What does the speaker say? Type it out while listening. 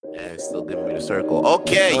it's still giving me the circle.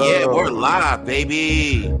 Okay, yeah, we're live,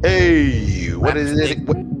 baby. Hey, what Rapid is it? Flame-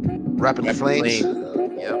 What, Rapid Rapid Flames?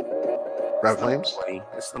 Yep. Rapid Flames? 20.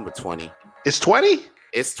 It's number 20. It's 20?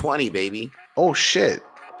 It's 20, baby. Oh, shit.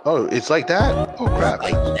 Oh, it's like that? Oh, crap.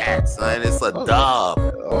 Like that, son. It's a dub.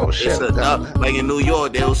 Oh, shit. It's a dub. Like in New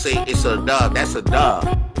York, they'll say it's a dub. That's a dub.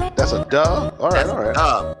 That's a dub? All right, That's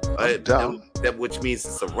all right. a dub. Dumb. Which means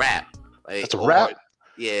it's a rap. Like, That's a rap?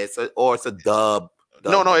 Yeah, it's a dub.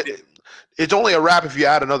 No, it's only a rap if you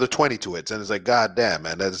add another 20 to it. And it's like, God damn,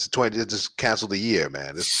 man. That's 20. It just canceled the year,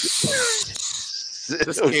 man. Just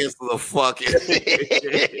cancel the fucking.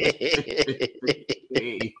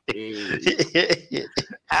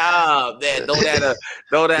 Oh man, don't add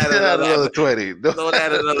another 20. Don't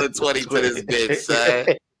add another 20 to this bitch, son.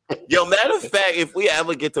 Yo, matter of fact, if we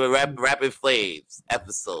ever get to a Rapid Flames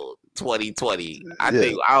episode 2020, I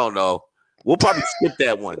don't know. We'll probably skip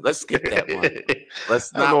that one. Let's skip that one.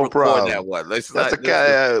 Let's not record that one.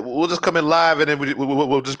 We'll just come in live and then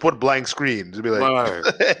we'll just put blank screen. Just be like,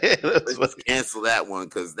 let's cancel that one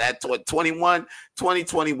because that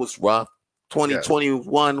 2020 was rough.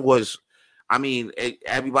 2021 was, I mean,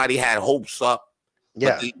 everybody had hopes up.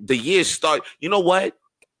 Yeah. The year started. You know what?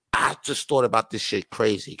 I just thought about this shit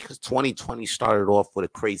crazy because 2020 started off with a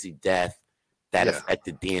crazy death that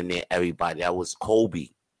affected damn near everybody. That was Kobe.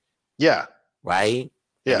 Yeah. Right?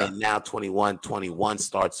 Yeah. And then now 21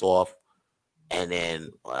 starts off. And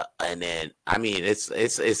then I mean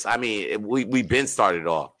we've been started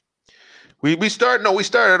off. We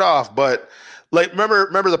started off, but like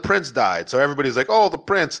remember the Prince died. So everybody's like, "Oh, the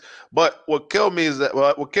Prince." But what killed me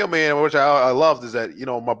and which I loved is that, you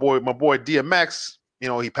know, my boy DMX, you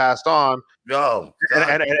know, he passed on. Yo,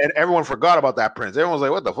 and everyone forgot about that Prince. Everyone was like,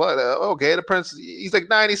 "What the fuck?" Okay, the Prince, he's like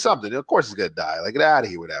 90 something. Of course he's gonna die. Like, get out of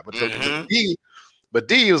here with that. But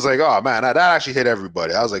D was like, "Oh man, that actually hit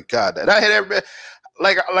everybody." I was like, "God, that hit everybody."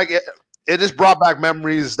 Like it just brought back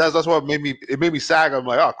memories. That's what made me sad. I'm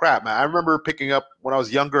like, "Oh crap, man!" I remember picking up when I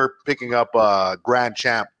was younger, Grand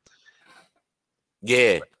Champ.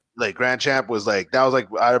 Yeah. Like Grand Champ was like, that was like,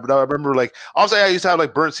 I remember, like, obviously I used to have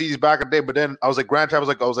like burnt CDs back in the day, but then I was like, Grand Champ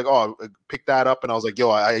I was like, oh, pick that up, and I was like, yo,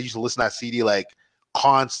 I used to listen to that CD like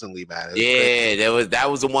constantly, man. Yeah,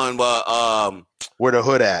 that was the one where the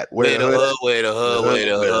hood at, where the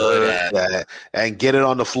hood at, and get it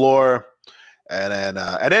on the floor, and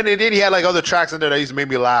then he had like other tracks in there that used to make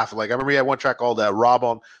me laugh. Like I remember he had one track called "Rob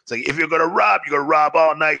On." It's like, if you're gonna rob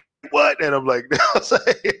all night. What? And I'm like,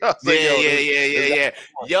 yeah.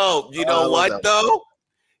 Yo, you know what though?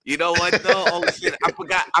 Oh shit, I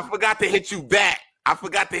forgot to hit you back.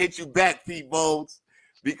 Pete Bones,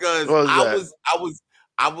 because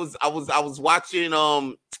I was watching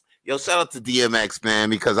yo, shout out to DMX,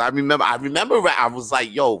 man, because I remember I was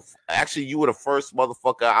like, yo, actually you were the first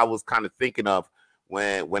motherfucker I was kind of thinking of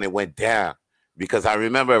when it went down, because I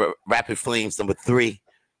remember Rapid Flames number 3.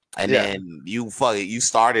 And then you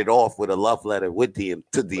started off with a love letter with DM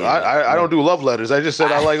to DM. I don't do love letters. I just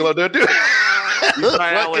said I like love letters. You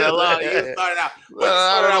started out with a love. You started out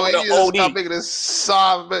with an OD. Stop making this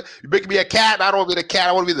soft. You're making me a cat. I don't want to be the cat.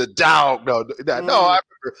 I want to be the dog. No.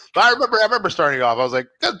 I remember starting off. I was like,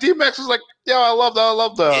 DMX was like, yo, I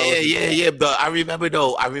love the. Yeah. But I remember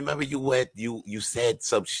you said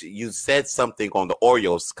something on the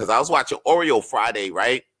Oreos, because I was watching Oreo Friday,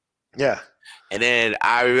 right? Yeah. And then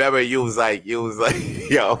I remember you was like, yo,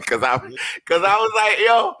 because I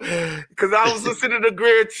was listening to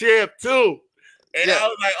Greer Champ too. And I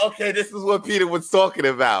was like, okay, this is what Peter was talking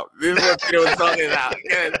about. And there was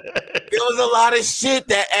a lot of shit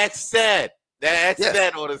that X said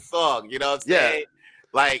on the song. You know what I'm saying?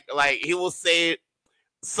 Like he will say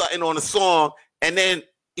something on the song, and then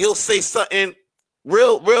he'll say something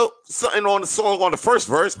real something on the song on the first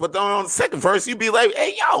verse, but then on the second verse you'd be like,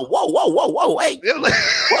 hey, yo, whoa, hey, what?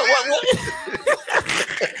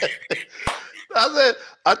 That's it.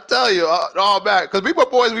 I tell you, all back, because we were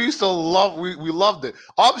boys. We used to love. We loved it.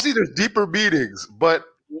 Obviously, there's deeper meanings, but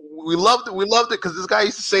we loved it. We loved it because this guy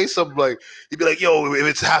used to say something like, he'd be like, "Yo, if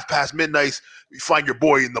it's midnight, you find your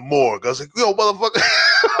boy in the morgue." I was like, "Yo, motherfucker."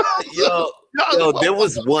 Yo, there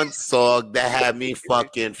was one song that had me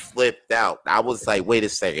fucking flipped out. I was like, "Wait a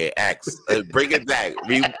second, X, bring it back,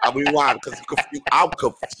 rewind, because I'm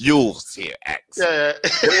confused here, X." Yeah.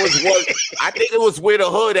 There was one. I think it was Where the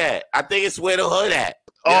Hood At.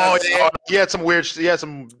 He had some weird. He had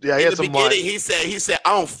some. Yeah, he had some. Beginning, he said,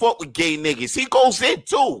 "I don't fuck with gay niggas." He goes in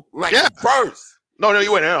too, first. No, he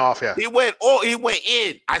went in off. Yeah, he went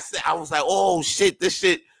in. I was like, "Oh shit, this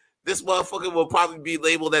shit this motherfucker will probably be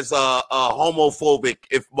labeled as homophobic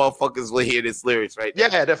if motherfuckers will hear this lyrics right now.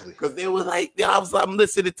 Yeah, definitely. Because they were like, I'm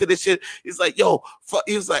listening to this shit. He's like, yo,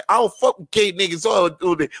 he was like, I don't fuck with gay niggas.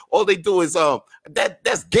 All they do is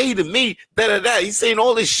that's gay to me. He's saying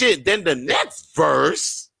all this shit. Then the next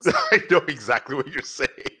verse, I know exactly what you're saying.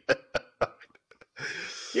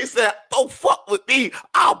 He said, "Don't fuck with me.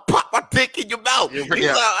 I'll pop my dick in your mouth." And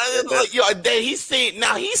then he's saying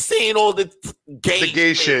all the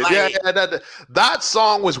gay shit. Like, that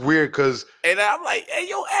song was weird because, and I'm like, "Hey,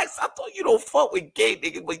 yo, X, I thought you don't fuck with gay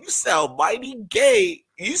niggas, but you sound mighty gay.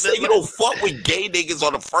 You say you don't fuck with gay niggas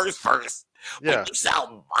on the first verse, but you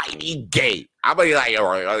sound mighty gay." I'm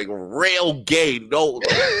like real gay, no,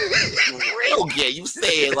 real gay. You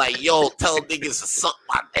saying like, "Yo, tell niggas to suck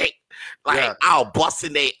my dick." Like I'll bust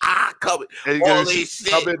in their eye, coming all this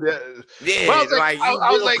shit. Yeah,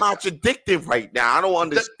 I was like contradicting right now. I don't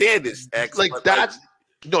understand this. X,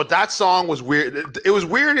 that song was weird. It was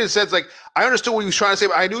weird in the sense like I understood what he was trying to say,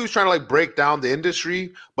 but I knew he was trying to like break down the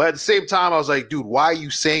industry. But at the same time, I was like, dude, why are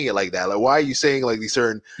you saying it like that? Like, why are you saying like these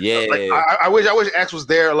certain? Yeah, like, I wish X was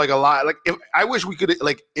there like a lot. Like, I wish we could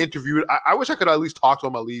like interview it. I wish I could at least talk to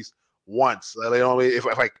him at least once. Like, you know, if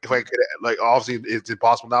I could, like, obviously it's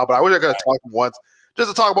impossible now, but I wish I could have talked to him once just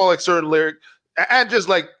to talk about like certain lyrics and just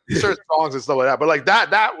like certain songs and stuff like that. But like that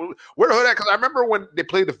where the hood at? Because I remember when they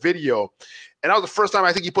played the video, and that was the first time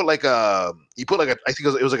I think he put like a I think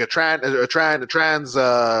it was like a trans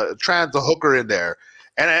hooker in there.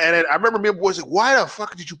 And I remember me was like, why the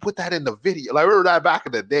fuck did you put that in the video? Like, I remember that back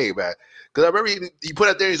in the day, man. Because I remember he put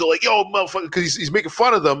it there and he's all like, yo, motherfucker, because he's making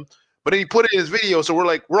fun of them. But then he put it in his video, so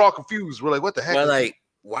we're all confused. We're like, what the heck? We're like,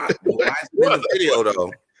 why is it in the video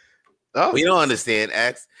though? Oh. We don't understand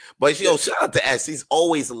X. But shout out to X. He's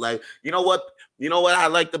always like, you know what I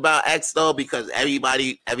liked about X though? Because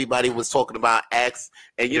everybody was talking about X,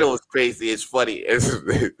 and you know what's crazy? It's funny.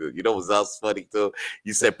 You know what's else funny too?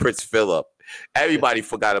 You said Prince Philip. Everybody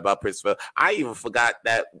forgot about Prince Philip. I even forgot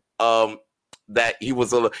that that he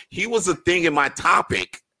was a thing in my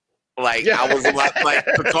topic. Like, I was like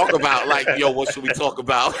to talk about, like, yo, what should we talk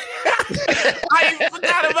about? I even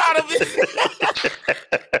forgot about him.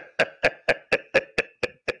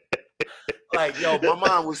 Like, yo, my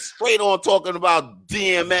mom was straight on talking about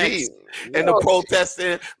DMX and the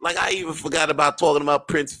protesting. Like, I even forgot about talking about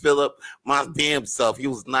Prince Philip, my damn self. He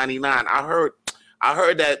was 99. I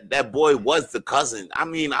heard that boy was the cousin. I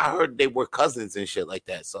mean, I heard they were cousins and shit like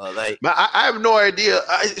that. So, like, I have no idea.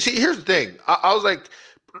 See, here's the thing. I was like,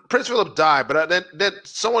 Prince Philip died, but then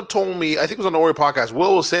someone told me, I think it was on the Ori podcast,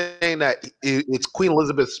 Will was saying that it's Queen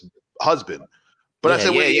Elizabeth's husband. But I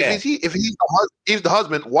said, wait, if he's the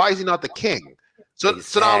husband, why is he not the king? So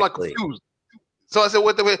now I'm like confused. So I said,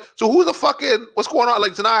 so who's the fucking, what's going on?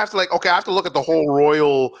 Like, so now I have to I have to look at the whole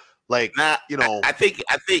royal, like, you know. I think,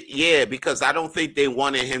 because I don't think they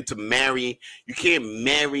wanted him to marry. You can't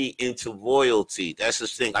marry into royalty. That's the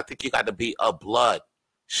thing. I think you got to be a blood.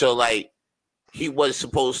 So, like, he was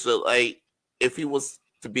supposed to, like, if he was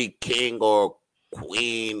to be king or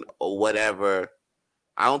queen or whatever,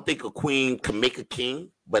 I don't think a queen can make a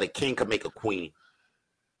king, but a king can make a queen.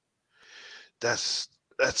 That's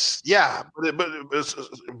but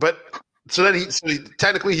so then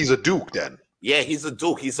technically he's a duke then. Yeah, he's a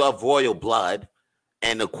duke. He's of royal blood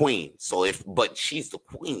and a queen. But she's the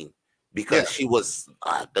queen because she was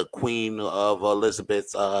the queen of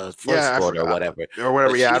Elizabeth's first daughter or whatever. Or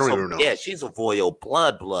whatever. Yeah, I don't even know. Yeah, she's a royal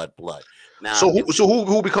blood. Now, so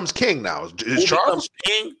who becomes king now? Is Charles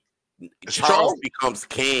king? Charles becomes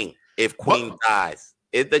king if Queen dies.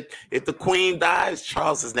 If the Queen dies,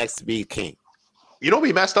 Charles is next to be king. You know,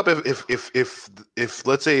 be messed up if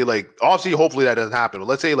let's say, like, obviously hopefully that doesn't happen. But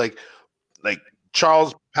let's say like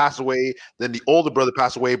Charles passed away, then the older brother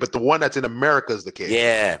passed away, but the one that's in America is the king.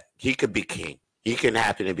 Yeah, he could be king. He can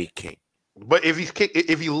happen to be king. But if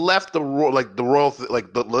he left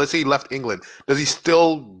let's say he left England, does he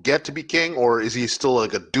still get to be king, or is he still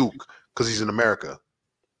like a duke because he's in America?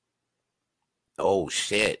 Oh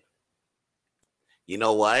shit! You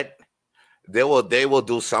know what? They will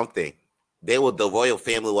do something. The royal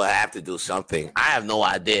family will have to do something. I have no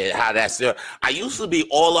idea how that's there. I used to be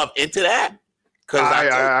all up into that because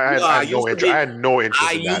I had no interest.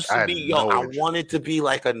 I wanted to be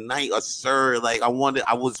like a knight, a sir. Like I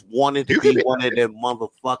was wanted to be one of them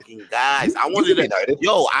motherfucking guys.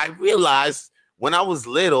 I realized when I was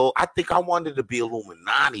little, I think I wanted to be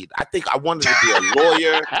Illuminati. I think I wanted to be a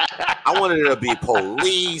lawyer. I wanted to be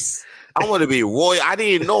police. I wanted to be royal. I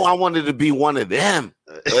didn't know I wanted to be one of them.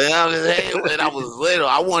 You know what I'm saying? When I was little,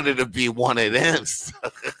 I wanted to be one of them.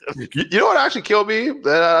 You know what actually killed me?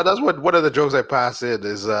 That's what one of the jokes I passed in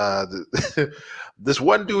is this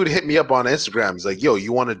one dude hit me up on Instagram. He's like, "Yo,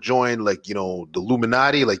 you want to join like the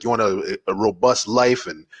Illuminati? Like you want a robust life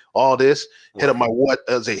and all this? Hit up my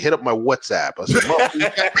hit up my WhatsApp." I said,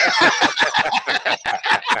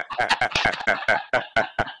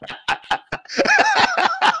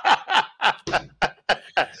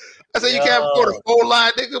 I said, you can't afford a phone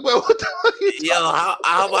line, nigga. But what the fuck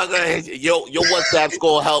how am I gonna hit you? Your WhatsApp's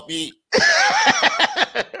gonna help me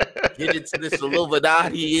get into this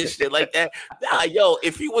Illuminati and shit like that. Nah, yo,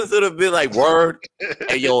 if he was gonna be like, word,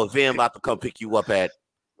 hey, yo, if Van about to come pick you up and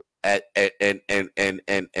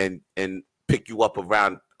pick you up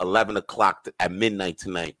around 11 o'clock at midnight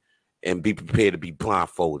tonight and be prepared to be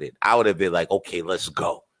blindfolded, I would have been like, okay, let's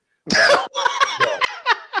go.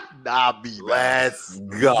 Let's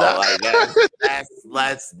go. Like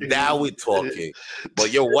let's now we're talking.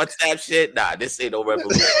 But your WhatsApp shit, nah, this ain't no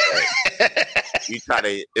revolution. You try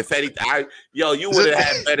to, if anything, you would have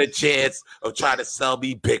had better chance of trying to sell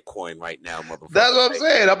me Bitcoin right now, motherfucker. That's what I'm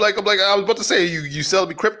saying. I'm like, I was about to say, you sell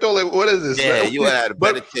me crypto. Like, what is this? Yeah, you would have had a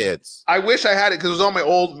better chance. I wish I had it because it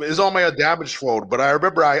was on my damaged phone. But I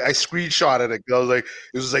remember I screenshotted it. I was like,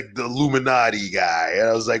 it was like the Illuminati guy, and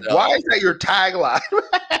I was like, why is that your tagline?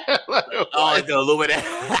 Oh, the Illuminati.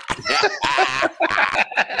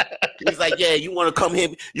 He's like, yeah, you want to come here?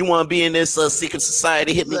 You want to be in this secret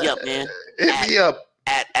society? Hit me up, man. Hit me up.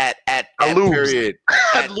 At period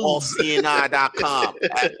at allcni.com.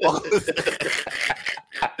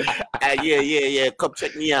 Yeah. Come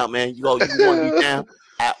check me out, man. You want me down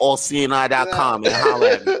at allcni.com and holler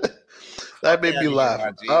at me. That made me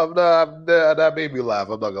laugh. That made me laugh.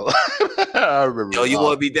 I'm not gonna lie. I remember. Yo, you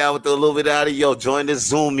want to be down with the Illuminati? Yo, join this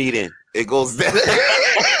Zoom meeting. It goes down.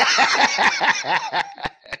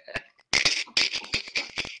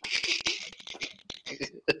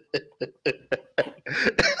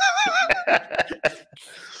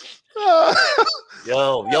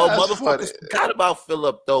 Yo, motherfuckers forgot about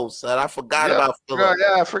Philip though, son. I forgot about Philip.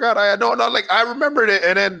 I forgot. I remembered it,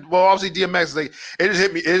 and then obviously DMX, like it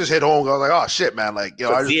just hit home. I was like, oh shit, man, like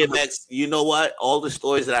DMX. You know what? All the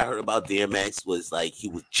stories that I heard about DMX was like he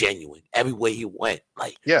was genuine everywhere he went.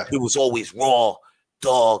 Like, he was always raw,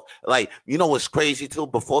 dog. Like, you know what's crazy too?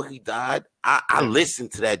 Before he died, I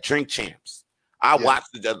listened to that Drink Champs. I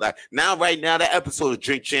watched it. Like right now, that episode of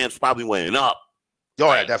Drink Champs probably went up.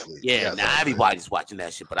 Oh, yeah, definitely. Yeah, now everybody's watching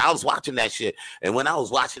that shit. But I was watching that shit. And when I was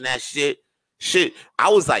watching that shit, I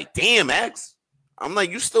was like, damn, X. I'm like,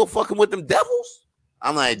 you still fucking with them devils?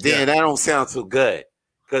 I'm like, damn, that don't sound too good.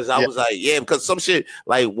 Because I was like, because some shit,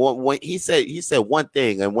 like when he said one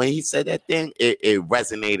thing, and when he said that thing, it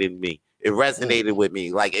resonated me. It resonated with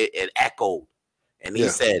me. Like it echoed. And he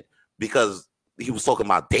said, because he was talking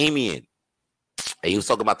about Damien. And he was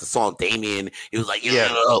talking about the song Damien. He was like,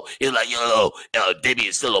 Damien's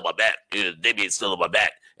still on my back. Damien's still on my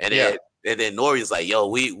back. And then Nori's like, yo,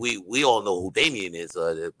 we all know who Damien is.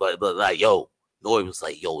 But like, yo, Nori was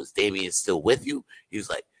like, yo, is Damien still with you? He was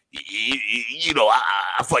like,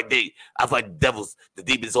 I fight devils, the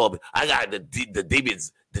demons all. I got the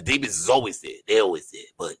demons. The demons is always there. They always there.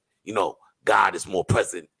 But God is more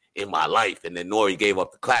present in my life. And then Nori gave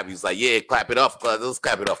up the clap. He was like, yeah, clap it up. Let's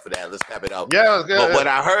clap it up for that. Let's clap it up. Yeah, it was good. But when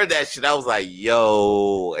I heard that shit, I was like,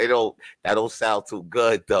 yo, that don't sound too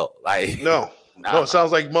good though. Like, no, it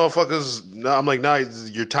sounds like motherfuckers. No, I'm like, nah,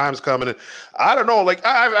 your time's coming. And I don't know. Like,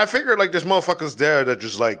 I figured like there's motherfuckers there that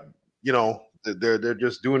just like, they're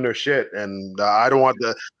just doing their shit. And I don't want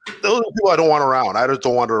those people I don't want around. I just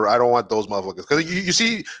don't want those motherfuckers. Cause you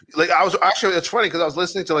see, like it's funny because I was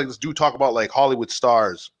listening to like this dude talk about like Hollywood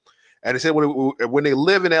stars. And he said when they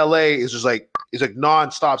live in LA, it's just like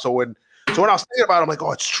nonstop. So when I was thinking about it, I'm like,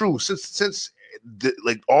 oh, it's true. Since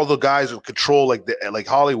like all the guys who control like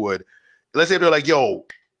Hollywood, let's say they're like, yo,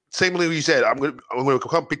 same thing you said, I'm gonna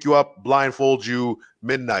come pick you up, blindfold you,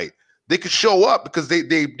 midnight. They could show up because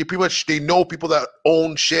they pretty much they know people that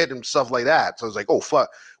own shit and stuff like that. So it's like, oh fuck.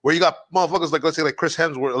 Where you got motherfuckers like let's say like Chris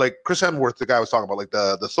Hemsworth, the guy I was talking about, like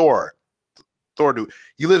the Thor dude.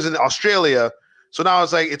 He lives in Australia. So now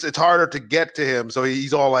it's like it's harder to get to him. So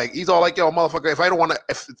he's all like, yo, motherfucker,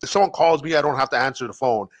 if someone calls me, I don't have to answer the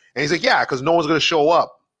phone. And he's like, yeah, because no one's gonna show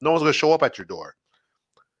up. No one's gonna show up at your door.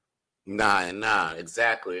 Nah,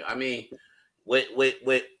 exactly. I mean,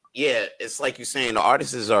 it's like you're saying, the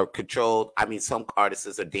artists are controlled. I mean, some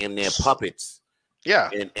artists are damn near puppets. Yeah.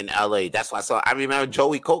 In LA. That's why I remember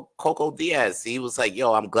Joey Coco Diaz. He was like,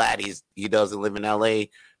 yo, I'm glad he doesn't live in LA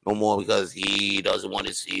no more because he doesn't want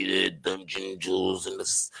to see the Dungeon Jews and the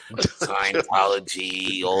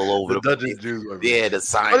Scientology all over the Dungeon Jews. Yeah, the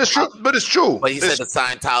Scientology. But it's true. But he said the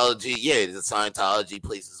Scientology, the Scientology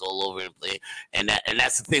places all over the place, and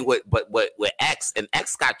that's the thing with X, and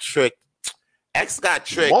X got tricked. X got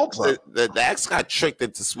tricked. The X got tricked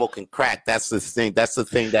into smoking crack. That's the thing. That's the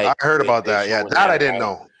thing that I heard about that. Yeah, that I didn't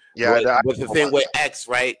know. Yeah, with the thing with X,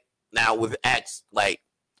 right now with X, like.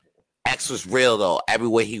 X was real though.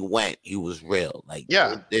 Everywhere he went, he was real. Like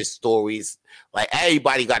there's stories. Like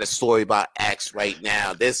everybody got a story about X right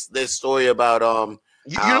now. There's story about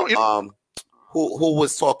who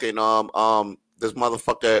was talking this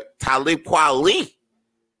motherfucker Talib Kweli.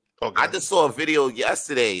 Okay. I just saw a video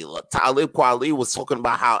yesterday. Talib Kweli was talking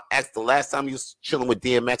about how X the last time he was chilling with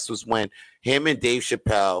DMX was when him and Dave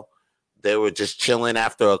Chappelle they were just chilling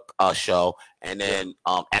after a show, and then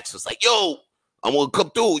X was like, "Yo, I'm gonna come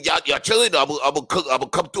through. Y'all chilling. I'm gonna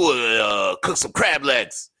come through and cook some crab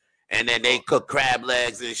legs." And then they cook crab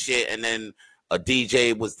legs and shit. And then a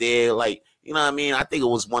DJ was there, like, you know what I mean? I think it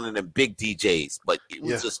was one of the big DJs, but it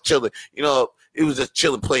was just chilling. You know, it was just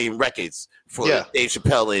chilling, playing records for Dave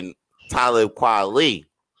Chappelle and Talib Kweli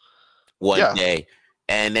one day.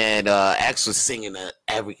 And then X was singing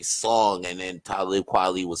every song, and then Talib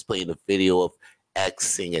Kweli was playing a video of X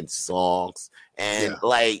singing songs. And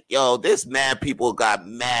like, yo, this mad people got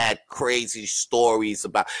mad crazy stories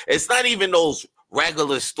about. It's not even those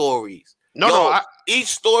regular stories. No, each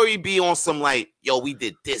story be on some like, yo, we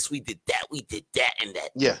did this, we did that, and that,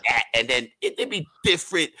 that, and then it'd be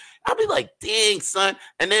different. I'll be like, dang, son.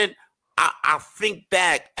 And then I think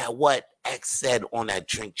back at what X said on that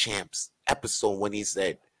Drink Champs episode when he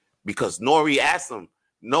said, because Nori asked him,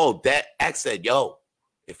 that X said, yo,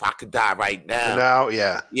 if I could die right now.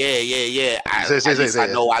 I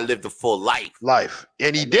know I lived a full life.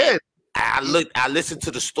 And he did. I listened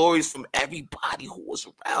to the stories from everybody who was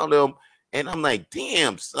around him, and I'm like,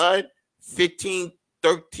 damn, son, 15,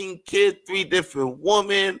 13 kids, 3 different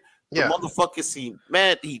women. The motherfuckers he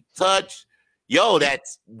met, he touched. Yo,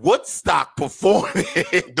 that's Woodstock performance.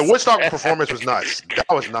 The Woodstock performance was nuts. That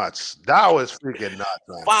was nuts. That was freaking nuts,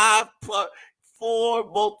 man.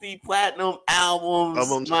 4 multi-platinum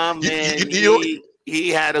albums. My man, he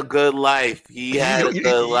had a good life. He had a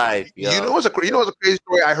good life. Yo. You know what's a crazy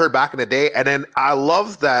story I heard back in the day, and then I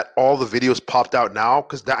love that all the videos popped out now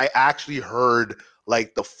because I actually heard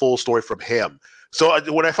like the full story from him. So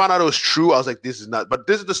when I found out it was true, I was like, "This is not." But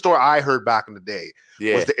this is the story I heard back in the day.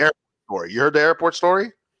 Was the airport story? You heard the airport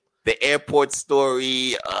story? The airport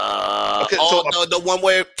story. The one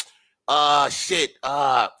where,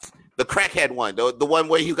 the crackhead one, the one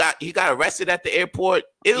where he got arrested at the airport.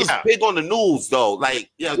 It was big on the news, though.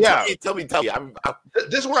 Like, tell me. This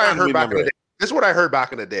is what I heard back in the day. This is what I heard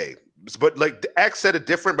back in the day. But like the X said it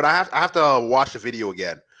different. But I have to watch the video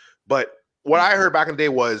again. But what I heard back in the day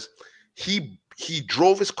was he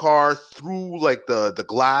drove his car through like the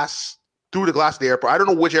glass of the airport. I don't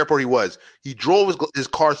know which airport he was. He drove his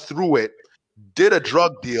car through it, did a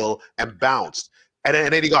drug deal, and bounced. And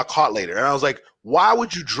then he got caught later. And I was like, why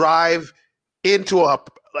would you drive into like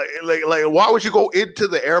why would you go into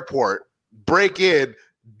the airport, break in,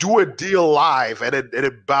 do a deal live, and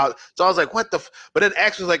it bounce? So I was like, what the? But then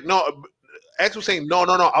X was like, no. X was saying, no.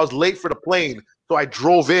 I was late for the plane, so I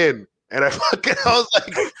drove in. And I was like, it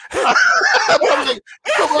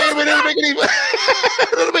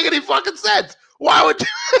doesn't make any fucking sense. Why would you?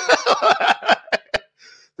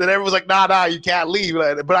 Then everyone's like, nah, you can't leave.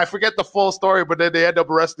 But I forget the full story, but then they end up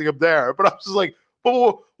arresting him there. But I was just like,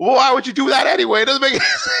 but why would you do that anyway? It doesn't make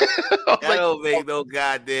sense. That don't make no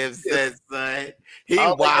goddamn sense, son. He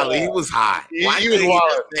wild. He was high. He was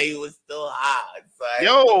wild. He was still high, son.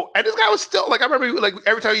 Yo, and this guy was still like, I remember like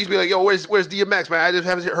every time he used to be like, yo, where's DMX, man? I just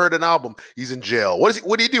haven't heard an album. He's in jail. What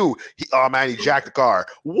did he do? He jacked the car.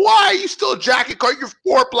 Why are you still jacking car? You're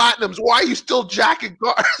 4 platinums. Why are you still jacking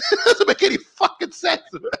cars? It doesn't make any fucking sense.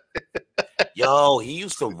 Yo, he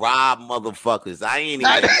used to rob motherfuckers. I ain't even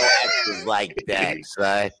know X was like that,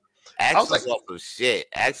 son. X was off some shit.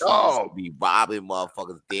 X used to be robbing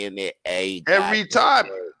motherfuckers damn near every time.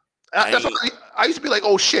 That's what I used to be like,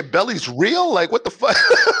 oh shit, Belly's real? Like, what the fuck?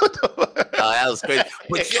 That was crazy.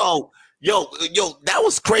 But yo, that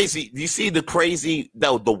was crazy. You see the crazy,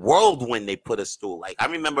 the whirlwind they put us through. Like, I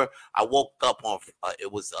remember I woke up on,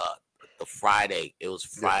 it was the Friday. It was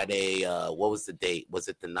Friday. What was the date? Was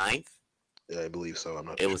it the 9th? Yeah, I believe so. I'm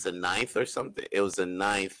not sure. It was the 9th or something. It was the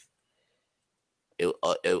 9th.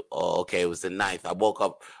 Okay, it was the 9th. I woke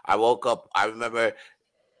up. I remember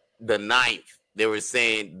the 9th. They were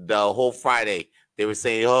saying the whole Friday. They were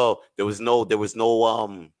saying, oh, there was no.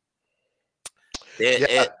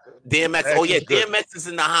 DMX. Oh yeah, DMX is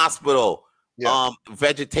in the hospital. Yeah.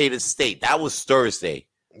 Vegetative state. That was Thursday.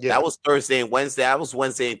 Yeah. That was Thursday and Wednesday. That was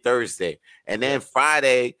Wednesday and Thursday. And then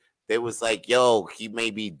Friday, they was like, yo, he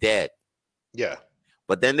may be dead. Yeah.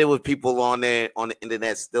 But then there were people on there on the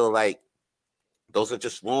internet still like, those are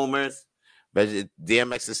just rumors. But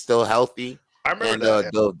DMX is still healthy. I remember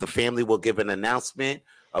and the family will give an announcement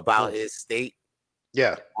about his state.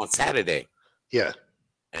 Yeah. On Saturday. Yeah.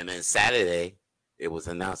 And then Saturday, it was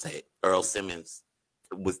announced that Earl Simmons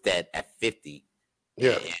was dead at 50.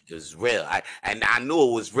 Yeah. And it was real. I knew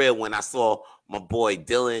it was real when I saw my boy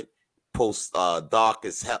Dylan post Dark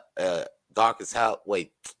as Hell.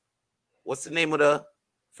 Wait, what's the name of the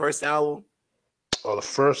first album? Oh, the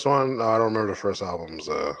first one? No, I don't remember the first albums.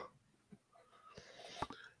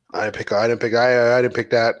 I didn't pick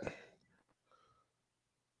that.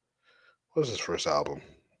 What was his first album?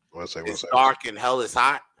 It's Dark and Hell is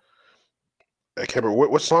Hot. I can't remember.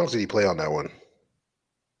 What songs did he play on that one?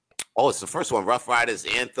 Oh, it's the first one. Rough Riders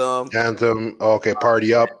Anthem. Okay,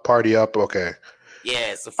 Party Up. Okay.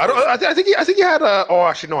 Yeah, it's the first. I think he had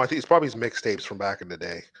actually no. I think it's probably his mixtapes from back in the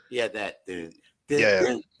day. Yeah, that.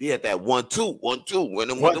 Yeah. He had that 1 2 1 2.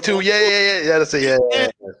 1 2. Yeah. That's it.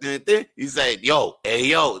 Yeah. He said, "Yo,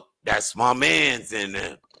 that's my man's in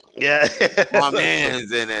there." Yeah, my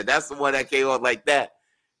man's in there. That's the one that came up like that.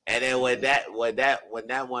 And then when that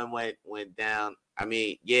one went down, I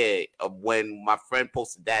mean, when my friend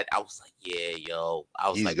posted that, I was like, I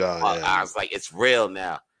was like, I was like, it's real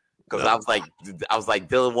now, because I was like,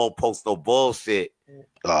 Dylan won't post no bullshit. He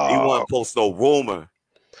won't post no rumor.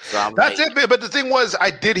 So that's it. But the thing was,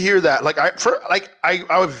 I did hear that. Like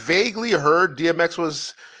I vaguely heard DMX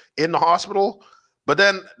was in the hospital. But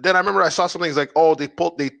then I remember I saw something. It's like, they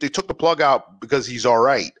took the plug out because he's all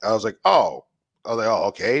right. I was like,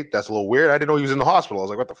 okay, that's a little weird. I didn't know he was in the hospital. I was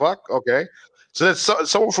like, what the fuck? Okay. So then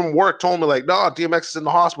someone from work told me like, no, DMX is in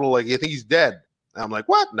the hospital. Like, you think he's dead? And I'm like,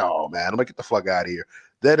 what? No, man. I'm gonna get the fuck out of here.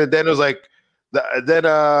 Then it was like,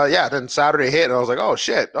 then Saturday hit, and I was like, oh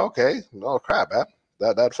shit, okay, oh crap, man,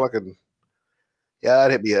 that fucking. Yeah,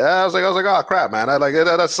 that hit me. I was like, oh crap, man.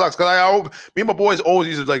 That sucks, because me and my boys always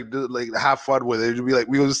used to like have fun with it. It'd be like,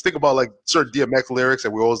 we always think about like certain DMX lyrics,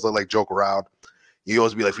 and we always like joke around. You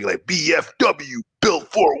always be like BFW,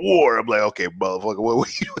 built for war. I'm like, okay, motherfucker, what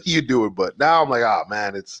are you doing? But now I'm like,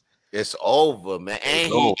 man, it's over, man.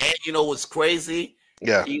 And you know what's crazy?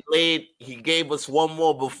 Yeah, he gave us one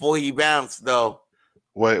more before he bounced, though.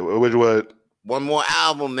 Wait, what? One more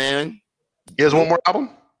album, man. He has one more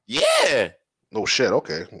album? Yeah. Oh shit!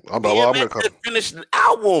 Okay, I'm gonna finish the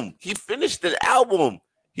album. He finished the album.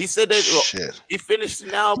 He said that he finished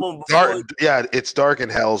an album. It's Dark and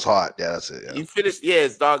Hell's Hot. Yeah, that's it. Yeah. He finished. Yeah,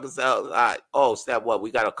 it's Dark as Hell's Hot. Oh, snap! What?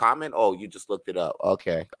 We got a comment? Oh, you just looked it up.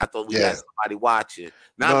 Okay, I thought we had somebody watching.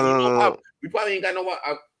 No. We probably ain't got no one.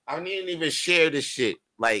 I didn't even share this shit.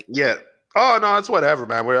 Like, yeah. Oh no, it's whatever,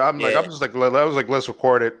 man. I'm just like, I was like, let's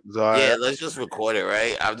record it. So let's just record it,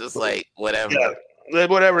 right? I'm just like, whatever. Yeah.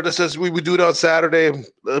 Whatever. This is we do it on Saturday.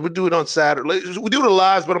 We do it on Saturday. We do the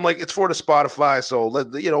lives, but I'm like, it's for the Spotify. So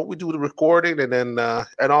we do the recording, and then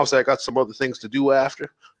and also I got some other things to do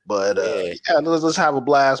after. But let's have a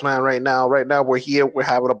blast, man. Right now we're here. We're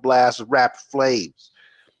having a blast with Rap Flames.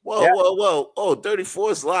 Whoa! Oh,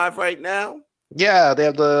 34 is live right now. Yeah, they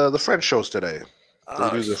have the French shows today.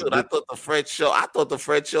 Oh, shoot, I thought the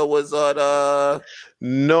French show was on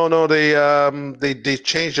No, they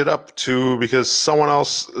changed it up because someone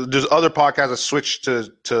else, there's other podcasts that switched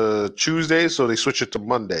to Tuesdays, so they switched it to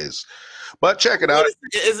Mondays. But check it out.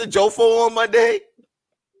 Is it Jofo on Monday?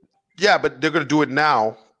 Yeah, but they're gonna do it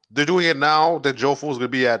now. They're doing it now. That Jofo is gonna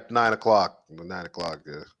be at 9 o'clock. 9 o'clock.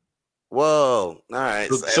 Yeah. Whoa! All right.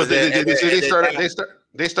 So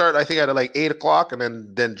they start. I think at like 8 o'clock, and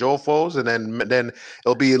then Jofo's, and then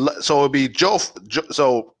it'll be Joe.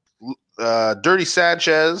 So Dirty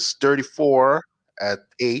Sanchez, 34 at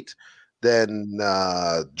 8. Then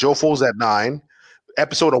Jofo's at 9.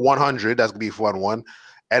 Episode of 100. That's gonna be a fun one.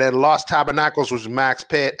 And then Lost Tabernacles was Max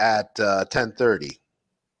Pitt at 10:30.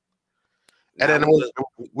 And then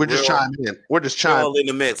we're just chiming in. We're all in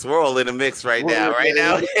the mix. We're all in the mix right now.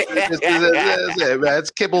 That's it, man.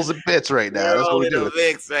 It's kibbles and bits right now. That's what we're doing. In the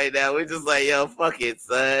mix right now. We're just like, yo, fuck it,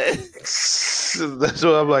 son. That's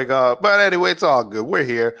what I'm like. But anyway, it's all good. We're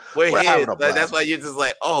here. We're here. That's why you're just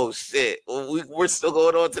like, oh shit, we're still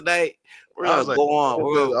going on tonight. We're gonna go on.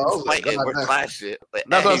 We're fighting. We're clashing.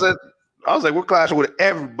 That's what I said. I was like, we're clashing with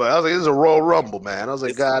everybody. I was like, this is a Royal Rumble, man. I was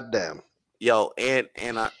like, God damn. Yo, and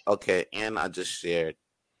I just shared.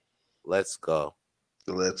 Let's go.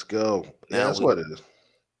 Yeah, that's what it is.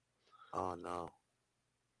 Oh no.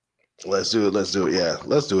 Let's do it. Yeah,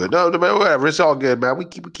 let's do it. No, whatever. It's all good, man. We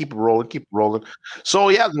keep it rolling. So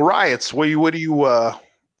yeah, the riots. What do you?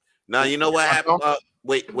 Now you know what happened.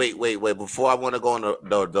 Wait. Before I want to go on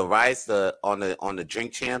the riots, on the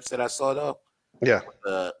Drink Champs that I saw though. Yeah.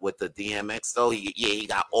 With the DMX though, he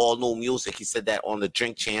got all new music. He said that on the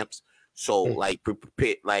Drink Champs. So like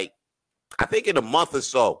I think in a month or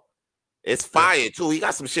so. It's fire too. He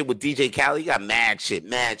got some shit with DJ Khaled. He got mad shit,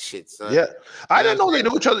 son. Yeah, I didn't know they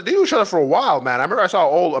knew each other. They knew each other for a while, man. I remember I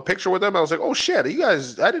saw a picture with them. I was like, oh shit, you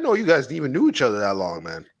guys! I didn't know you guys even knew each other that long,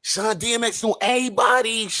 man. Son, DMX knew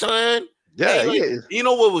everybody, son. Yeah, hey, you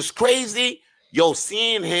know what was crazy? Yo,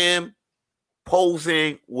 seeing him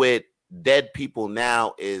posing with dead people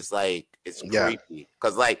now is like it's creepy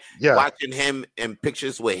because watching him in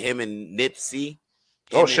pictures with him and Nipsey.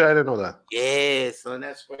 Oh shit! I didn't know that. Yeah, son,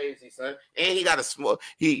 that's crazy, son. And he got a smoke.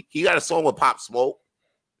 He got a song with Pop Smoke.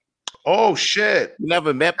 Oh shit! You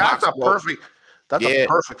never met Pop Smoke. Perfect. That's a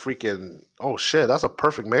perfect freaking. Oh shit! That's a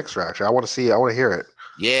perfect mixer. Actually, I want to see it. I want to hear it.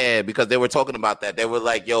 Yeah, because they were talking about that. They were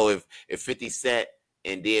like, "Yo, if 50 Cent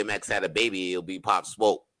and DMX had a baby, it'll be Pop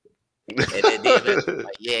Smoke." And then DMX was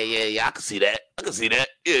like, yeah, I can see that. Yeah, I can see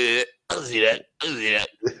that.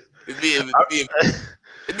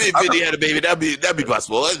 If 50 had a baby, that'd be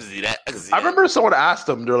possible. I can see that. I remember someone asked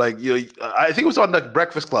them. They're like, I think it was on the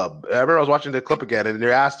Breakfast Club. I remember I was watching the clip again, and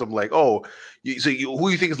they asked them like, "Oh, who do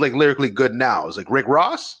you think is like lyrically good now?" It's like Rick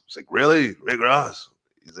Ross. It's like, really, Rick Ross.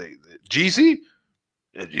 He's like, Jeezy.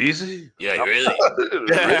 Yeah, Jeezy. Yeah, really. I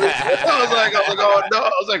was like, oh no.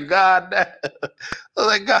 I was like,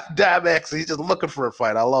 God damn, X. He's just looking for a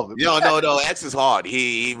fight. I love it. No. X is hard.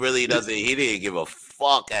 He really doesn't. He didn't give a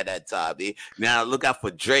fuck at that time. Now look out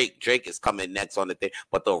for Drake. Drake is coming next on the thing.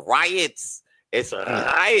 But the riots, it's a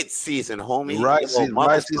riot season, homie. Riot season.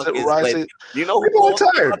 You know who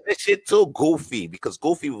tired that shit too? Goofy, because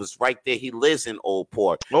Goofy was right there. He lives in Old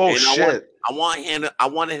Port. Oh and shit! I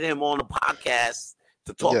wanted him on the podcast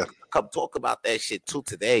to come talk about that shit too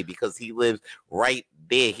today because he lives right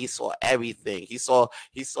there. He saw everything. He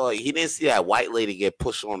didn't see that white lady get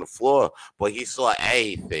pushed on the floor, but he saw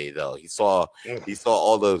everything though. He saw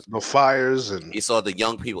all the fires and he saw the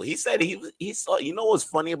young people. He said he saw, you know what's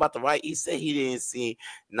funny about the riot? He said he didn't see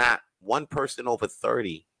not one person over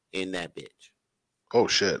 30 in that bitch. Oh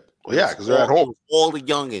shit. Well, yeah, because they're at home. All the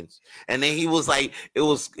youngins. And then he was like, it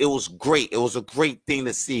was great. It was a great thing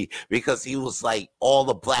to see because he was like, all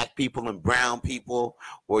the black people and brown people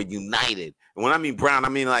were united. And when I mean brown, I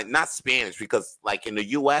mean like not Spanish, because like in the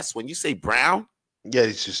US, when you say brown,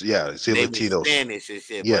 it's Latinos. Spanish and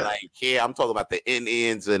shit. Yeah. But like here, I'm talking about the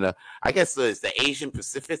Indians and I guess it's the Asian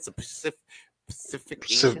Pacific, Pacific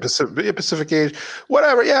Asian,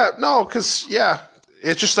 whatever. Yeah, no, because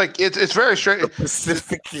it's just like it's very straight.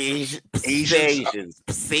 Pacific Asians.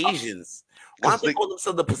 Why do they call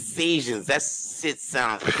themselves the Pasasians? That shit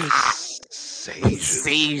sounds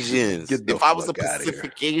Pasasians. If I was a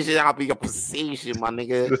Pacific Asian, I'd be a Pasasian, my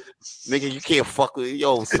nigga. Nigga, you can't fuck with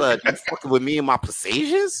son. You fucking with me and my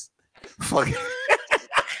Pasasians? Fuck.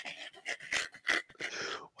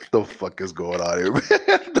 The fuck is going on here, man?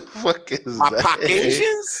 The fuck is my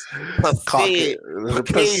Caucasians?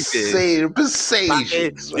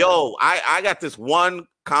 Pasasians. Yo, I got this one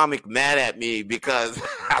comic mad at me because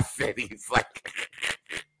I said he's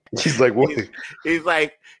like what?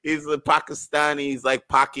 He's a Pakistani. He's like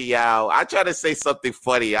Pacquiao. I try to say something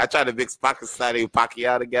funny. I try to mix Pakistani and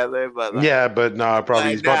Pacquiao together, but but no,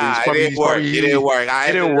 probably it didn't work. It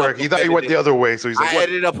didn't work. He thought he went the other way, so he's like, I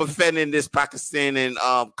ended up offending this Pakistani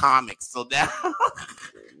comics. So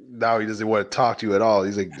now he doesn't want to talk to you at all.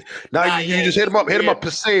 He's like, you just hit him up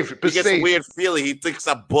safe. He gets a weird feeling. He thinks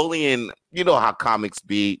I'm bullying. You know how comics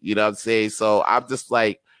be. You know what I'm saying? So I'm just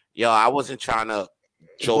like, I wasn't trying to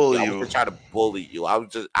joke. I wasn't trying to bully you. I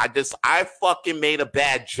fucking made a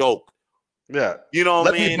bad joke. Yeah. You know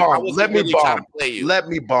what I mean? Let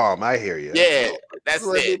me bomb. I hear you. Yeah, that's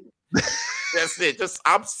it. That's it.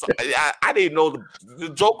 I'm sorry. I didn't know the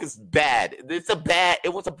joke is bad.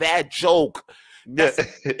 It was a bad joke.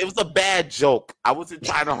 It was a bad joke. I wasn't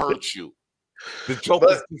trying to hurt you. The joke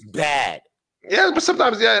is bad. Yeah, but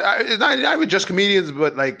sometimes, it's not even just comedians,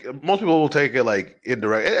 but like most people will take it like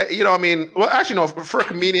indirect. You know, I mean, well, actually, no. For a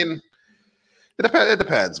comedian, it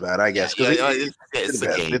depends, man. I guess it's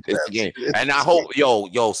a game. And I hope,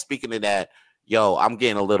 speaking of that, I'm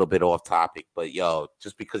getting a little bit off topic, but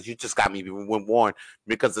just because you just got me warned,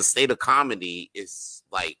 because the state of comedy is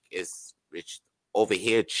like it's over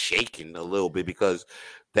here shaking a little bit because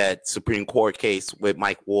that Supreme Court case with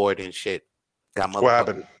Mike Ward and shit got What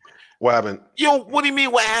happened? What do you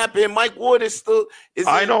mean what happened? Mike Ward is still.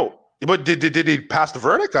 I know. But did he pass the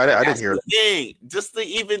verdict? I didn't hear the thing. Just to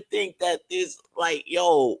even think that there's like,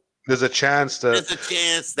 yo, there's a chance that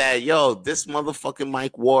this motherfucking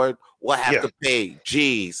Mike Ward will have to pay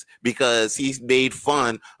G's because he's made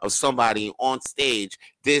fun of somebody on stage.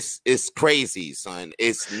 This is crazy, son.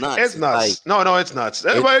 It's nuts. It's nuts. Like, no, it's nuts.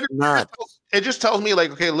 It's nuts. It just tells me,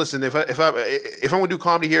 like, okay, listen, if I'm gonna do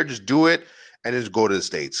comedy here, just do it and just go to the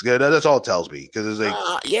States. That's all it tells me, because it's like,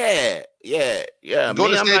 yeah. Go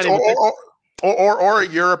to the States or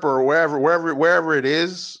Europe or wherever it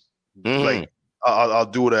is. Like, I'll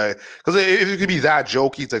do it, because if it could be that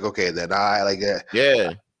jokey, it's like, okay, then I like that.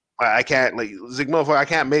 Yeah, I can't, like, motherfucker, I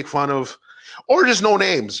can't make fun of, or just no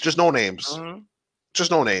names, just no names,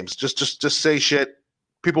 just no names, just say shit.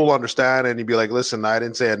 People will understand, and you'd be like, "Listen, I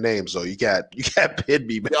didn't say a name, so you can't pin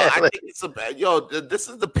me, man." I think it's this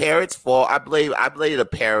is the parents' fault. I blame the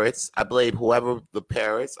parents. I blame whoever the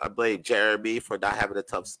parents. I blame Jeremy for not having a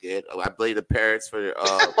tough skin. I blame the parents for.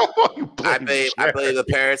 I blame the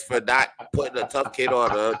parents for not putting a tough kid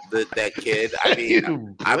on that kid. I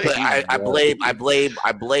mean,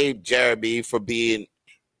 I blame Jeremy for being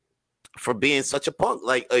such a punk,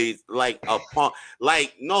 like a punk,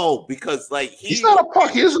 like, no, because like he's not a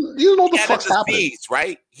punk. He doesn't know the fuck's happening,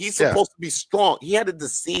 right? He's supposed to be strong. He had a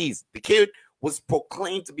disease. The kid was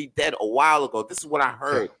proclaimed to be dead a while ago. This is what I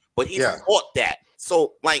heard, but he fought that.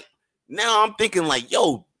 So like now I'm thinking like,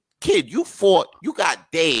 yo, kid, you fought. You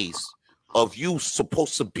got days of you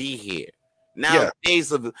supposed to be here. Now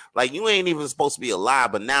days of like you ain't even supposed to be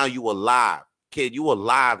alive, but now you alive. Kid, you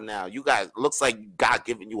alive now. You guys looks like God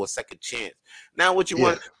giving you a second chance. Now what you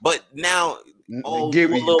want, but now you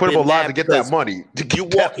put up a lot to get that money. You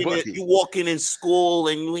walking in school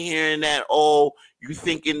and you hearing that, you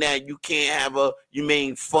thinking that you can't have you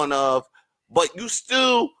made fun of, but you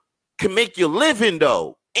still can make your living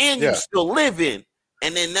though, and you still living.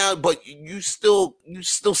 And then now, but you still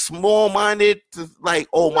small-minded to like,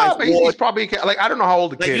 he's probably like, I don't know how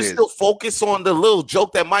old the kid is. You still focus on the little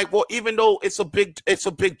joke that Mike Ward, even though it's a big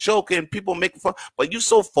joke and people making fun, but you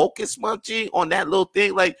so focused, my G, on that little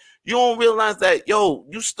thing, like you don't realize that, yo,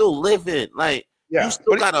 you still living, like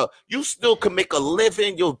you still can make a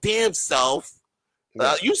living your damn self.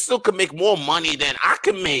 You still can make more money than I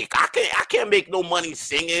can make. I can't make no money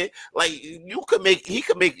singing. Like you could make. He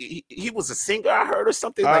could make. He was a singer, I heard, or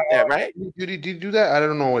something like that, right? Did he do that? I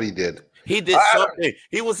don't know what he did. He did something.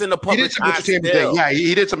 He was in the public. He did some entertainment thing. Yeah,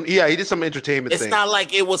 he did some. Yeah, he did some entertainment thing. It's not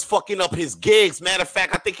like it was fucking up his gigs. Matter of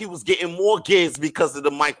fact, I think he was getting more gigs because of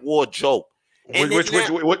the Mike Ward joke. Which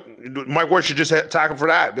Mike Ward should just attack him for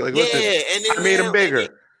that. Be like, listen, I made him bigger.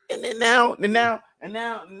 And then now.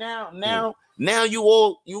 Now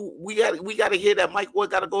we got to hear that Mike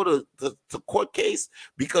Ward got to go to court case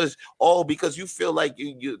because you feel like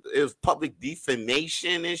it was public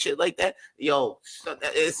defamation and shit like that. Yo,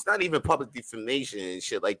 it's not even public defamation and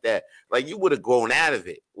shit like that. Like you would have grown out of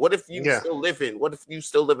it. What if you still living? What if you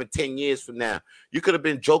still living 10 years from now? You could have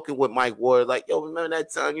been joking with Mike Ward, like, yo, remember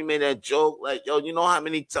that time you made that joke? Like, yo, you know how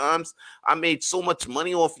many times I made so much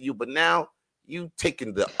money off of you, but now you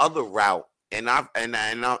taking the other route. And I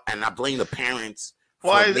blame the parents.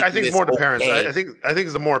 Well, I think more the parents. I think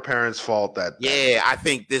it's the more parents' fault that. I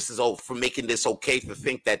think this is for making this okay to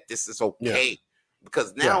think that this is okay,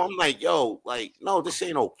 because now I'm like, yo, like, no, this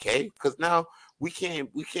ain't okay, because now we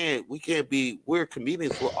can't be. We're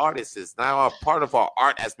comedians, we're artists. Now our part of our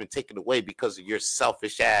art has been taken away because of your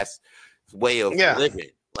selfish ass way of living.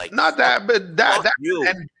 Like, not that, but that you.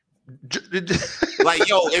 Like,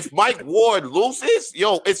 yo, if Mike Ward loses,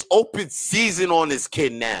 yo, it's open season on this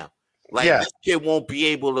kid now. Like, this kid won't be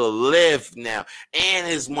able to live now, and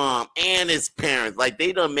his mom and his parents, like,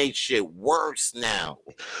 they done made shit worse now.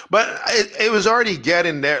 But it was already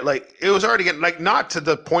getting there. Like, it was already getting, like, not to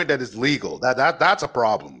the point that it's legal. That's a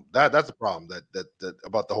problem. That's a problem that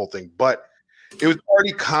about the whole thing. But it was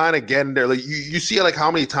already kind of getting there. Like, you see, like,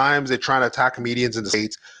 how many times they're trying to attack comedians in the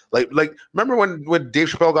States. Like, remember when Dave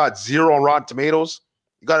Chappelle got 0 on Rotten Tomatoes?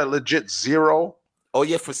 He got a legit 0. Oh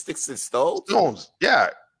yeah, for Sticks and Stones. Stones, yeah.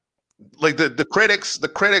 Like the critics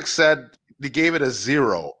said they gave it a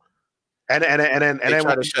 0, and then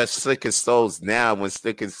try to shut Sticks and Stones now when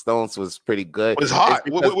Sticks and Stones was pretty good. It was hot.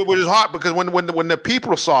 It was hot because when the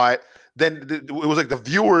people saw it, then it was like the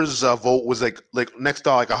viewers' vote was like next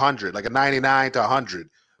to like 100, like a 99 to 100,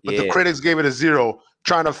 but the critics gave it a 0.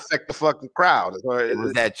 Trying to affect the fucking crowd. It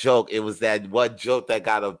was that joke. It was that one joke that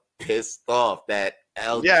got him pissed off. That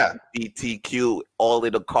LGBTQ all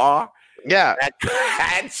in the car. Yeah, that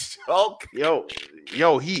joke.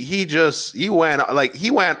 Yo, he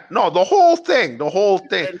went no the whole thing.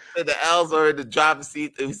 He said the L's are in the driver's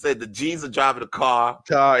seat. He said the G's are driving the car.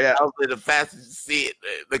 Yeah, L's in the passenger seat.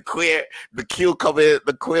 The Q coming.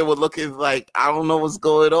 The queer was looking like I don't know what's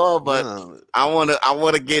going on, but I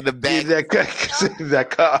wanna get in the back. That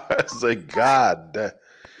car. It's like God.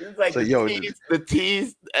 It's like so, the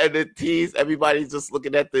T's and the T's. Everybody's just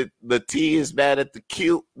looking at the T is mad at the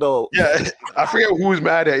Q. No, yeah, I forget who's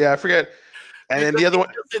mad at. Yeah, I forget. And then the other one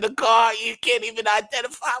in the car, you can't even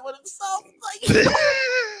identify with himself.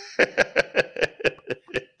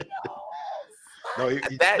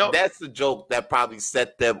 Like, that's the joke that probably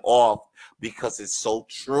set them off because it's so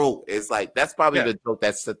true. It's like that's probably the joke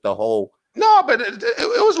that set the whole. No, but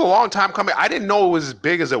it was a long time coming. I didn't know it was as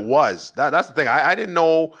big as it was. That's the thing. I didn't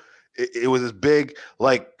know it was as big.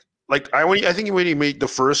 I think when he made the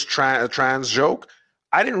first trans joke,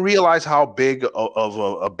 I didn't realize how big of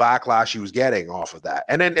a backlash he was getting off of that.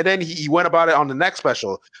 And then he went about it on the next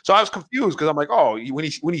special. So I was confused because I'm like, oh, when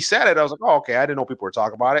he said it, I was like, oh, okay, I didn't know people were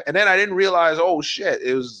talking about it. And then I didn't realize, oh shit,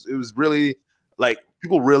 it was really like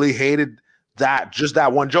people really hated just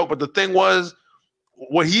that one joke. But the thing was,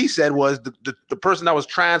 what he said was the person that was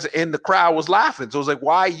trans in the crowd was laughing. So it was like,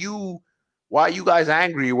 why are you guys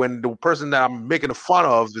angry when the person that I'm making fun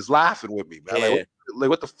of is laughing with me, man? Yeah. Like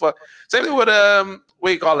what the fuck? Same thing with what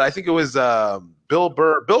do you call it? I think it was Bill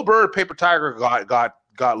Burr. Bill Burr, Paper Tiger got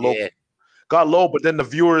low, but then the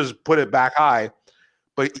viewers put it back high.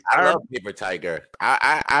 But I love Paper Tiger.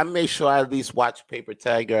 I make sure I at least watch Paper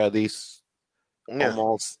Tiger at least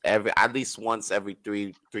at least once every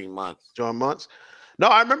three months. 2 months. No,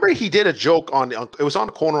 I remember he did a joke it was on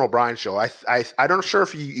the Conan O'Brien show. I don't sure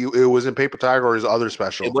if it was in Paper Tiger or his other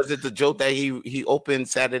special. Was it the joke that he opened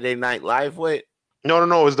Saturday Night Live with? No,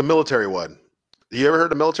 it was the military one. You ever heard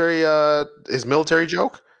the military his military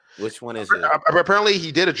joke? Which one is it? Apparently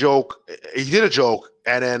he did a joke.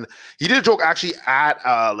 And then he did a joke actually at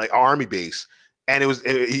like army base, and which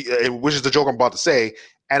is the joke I'm about to say.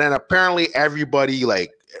 And then apparently everybody,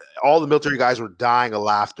 like all the military guys, were dying of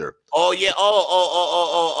laughter. Oh yeah.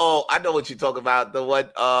 Oh! I know what you're talking about. The one.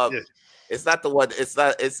 It's not the one. It's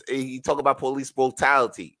not. It's you talk about police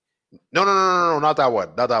brutality. No, not that one.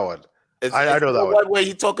 Not that one. I know that one. Where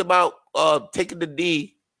he talk about taking the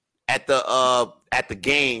knee at the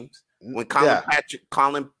games when Colin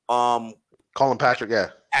Patrick,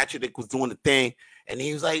 Patrick was doing the thing, and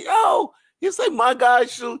he was like, "Oh, he's like my guy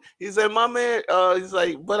shoot." He said, "My man," he's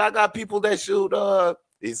like, "But I got people that shoot."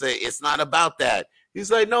 He said, "It's not about that."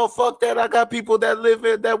 He's like, "No, fuck that. I got people that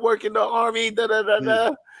that work in the army."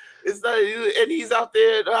 It's like, and he's out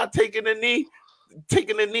there taking a knee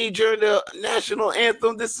during the national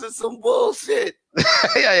anthem. This is some bullshit.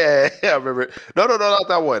 yeah, I remember it. No, not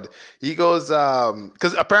that one. He goes,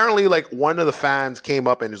 because apparently, like, one of the fans came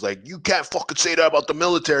up and was like, "You can't fucking say that about the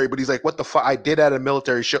military." But he's like, "What the fuck? I did at a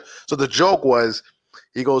military show." So the joke was,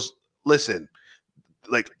 he goes, "Listen,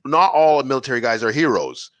 like, not all military guys are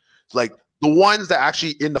heroes. Like, the ones that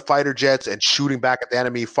actually in the fighter jets and shooting back at the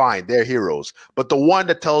enemy, fine, they're heroes. But the one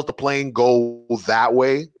that tells the plane go that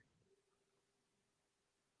way,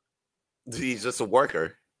 he's just a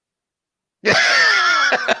worker." Yeah.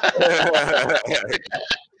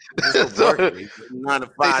 He's not a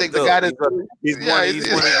 5.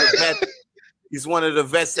 He's one of the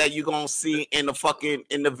vets that you're gonna see in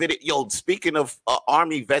the video. Yo, speaking of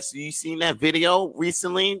army vets, you seen that video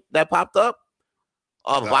recently that popped up?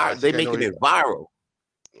 They making it viral.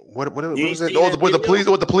 What was it? Oh, with the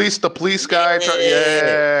police guy.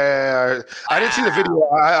 Yeah. I didn't see the video.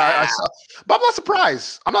 I saw, but I'm not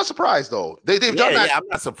surprised. I'm not surprised though. They've done that. Yeah, I'm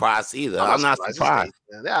not surprised either. I'm not surprised.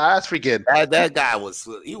 Yeah, that's freaking. That guy was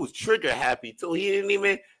trigger happy too. He didn't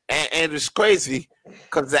even. And it's crazy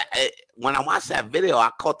because when I watched that video, I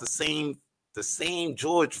caught the same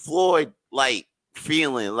George Floyd like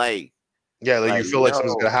feeling like. Yeah, like you feel like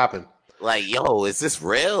something's gonna happen. Like, yo, is this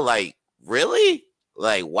real? Like, really?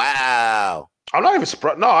 Like, wow. I'm not even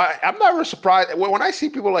surprised. No, I'm never surprised. When I see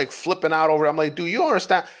people like flipping out over it, I'm like, dude, you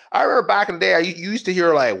understand? I remember back in the day, you used to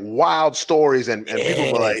hear like wild stories and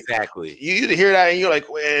people were like, exactly. You used to hear that and you're like,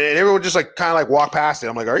 and everyone just like kind of like walk past it.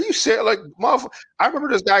 I'm like, are you serious? Like, I remember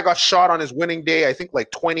this guy got shot on his winning day, I think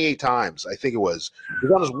like 28 times. I think it was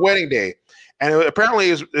on his wedding day. And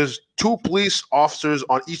apparently is 2 police officers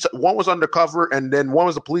on each side. One was undercover and then one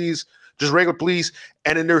was the police, just regular police.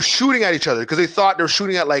 And then they're shooting at each other because they thought they were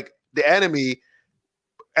shooting at like the enemy,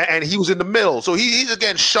 and he was in the middle, so he's just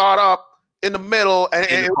getting shot up in the middle, and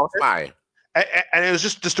it was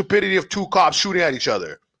just the stupidity of 2 cops shooting at each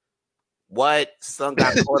other. What? Son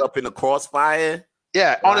got caught up in the crossfire?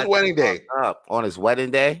 Yeah, on his wedding day. On his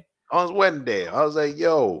wedding day. On his wedding day, I was like,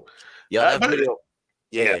 "Yo, that video."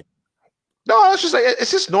 Yeah. No, it's just like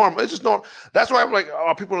it's just normal. It's just normal. That's why I'm like,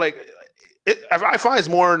 oh, people are like. I find it's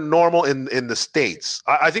more normal in the States.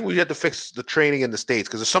 I think we have to fix the training in the States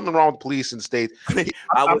because there's something wrong with police in the States.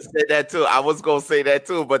 I would say that too. I was gonna say that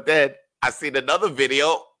too, but then I seen another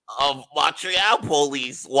video of Montreal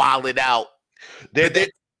police wilding out. The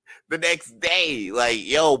next day, like,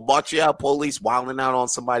 yo, Montreal police wilding out on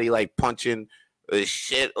somebody, like punching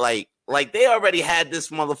shit, like they already had this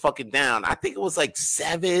motherfucker down. I think it was like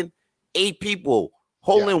 7, 8 people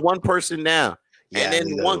holding one person down. Yeah, and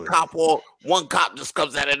then one cop just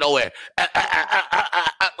comes out of nowhere.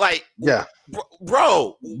 Like,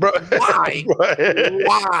 bro, why?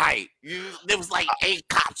 Why? There was like 8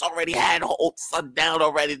 cops already had whole son down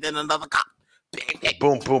already. Then another cop.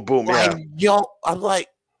 Boom, boom, boom. Like, yo, I'm like,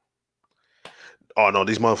 oh no,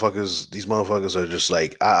 these motherfuckers are just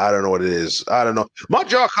like, I don't know what it is. I don't know.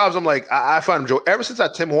 Montreal cops, I'm like, I find them joke. Ever since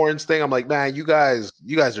that Tim Hortons thing, I'm like, man, you guys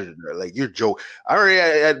are like, you're joke. I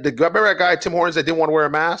remember that guy Tim Hortons that didn't want to wear a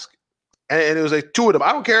mask, and it was like 2 of them.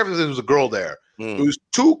 I don't care if there was a girl there. It was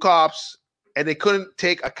 2 cops, and they couldn't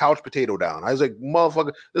take a couch potato down. I was like,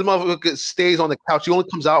 motherfucker, this motherfucker stays on the couch. He only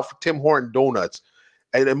comes out for Tim Hortons donuts,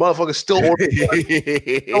 and the motherfucker still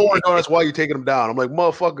ordering donuts while you're taking them down. I'm like,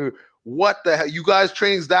 motherfucker. What the hell? You guys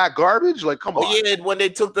trains that garbage? Like, come on. Oh yeah, when they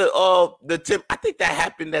took the Tim, I think that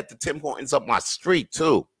happened at the Tim Hortons up my street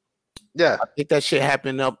too. Yeah, I think that shit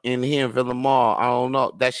happened up in here in Villamar. I don't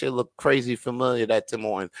know. That shit looked crazy familiar. That Tim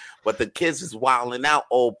Hortons, but the kids is wilding out.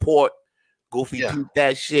 Old Port, Goofy,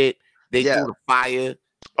 that shit. They threw the fire.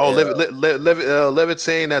 Oh, Levitt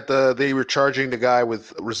saying that they were charging the guy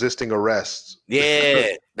with resisting arrest.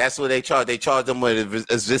 Yeah, that's what they charged. They charged him with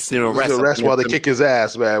resisting arrest. While they kick his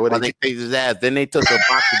ass, man. While they kick his ass. Then they took a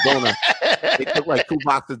box of donuts. They took like 2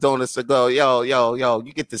 boxes of donuts to go. Yo,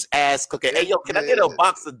 you get this ass cooking. Hey, yo, can I get a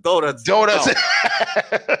box of donuts?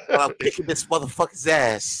 I'm kicking this motherfucker's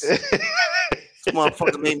ass. This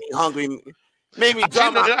motherfucker made me hungry. Made me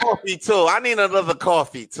drop my coffee too. I need another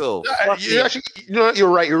coffee too. You're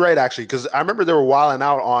right. Actually, because I remember they were wilding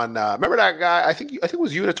out on. Remember that guy? I think it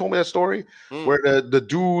was you that told me that story where the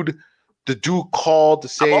dude called to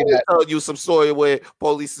say that. Tell you some story where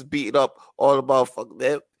police is beating up all about fuck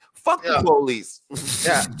the police.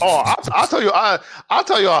 Yeah. Oh, I'll tell you. I'll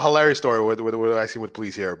tell you a hilarious story with what I see with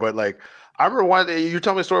police here. But like, I remember you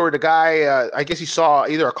told me a story where the guy. I guess he saw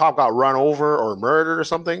either a cop got run over or murdered or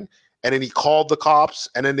something. And then he called the cops,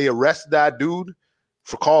 and then they arrested that dude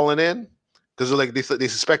for calling in because like they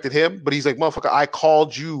suspected him. But he's like, "Motherfucker, I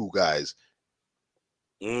called you guys."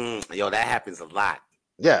 Yo, that happens a lot.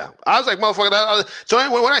 Yeah, I was like, "Motherfucker." So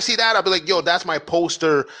anyway, when I see that, I'll be like, "Yo, that's my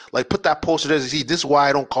poster. Like, put that poster there to see. This is why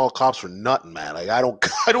I don't call cops for nothing, man. Like, I don't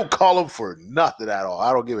call them for nothing at all.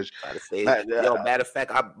 I don't give a shit." Matter of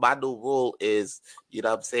fact, my new rule is, you know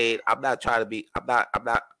what I'm saying? I'm not trying to be. I'm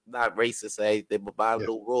not racist or anything, but my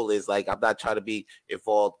new rule is like I'm not trying to be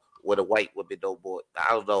involved with a white woman no more. I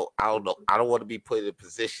don't know. I don't want to be put in a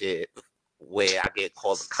position where I get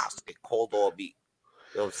called the cops get called on me.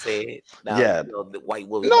 You know what I'm saying? Now, the white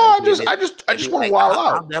woman. No, I just want to wild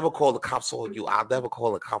out. I'll never call the cops on you. I'll never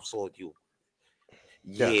call the cops on you.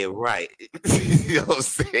 Yeah, right. You know what I'm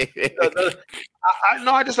saying?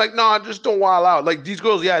 I just don't wild out. Like these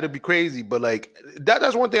girls, it'd be crazy, but like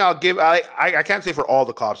that's one thing I'll give. I can't say for all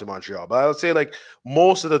the cops in Montreal, but I would say like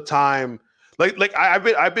most of the time, like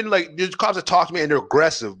I've been like there's cops that talk to me and they're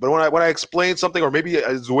aggressive, but when I explain something or maybe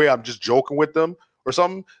it's the way I'm just joking with them or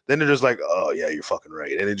something, then they're just like, oh yeah, you're fucking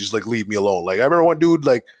right, and they just like leave me alone. Like I remember one dude,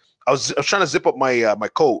 like I was trying to zip up my my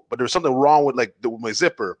coat, but there was something wrong with my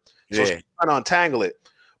zipper. So I was trying to untangle it.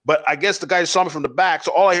 But I guess the guy saw me from the back,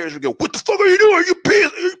 so all I hear is go, "What the fuck are you doing? Are you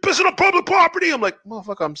pissing on public property?" I'm like,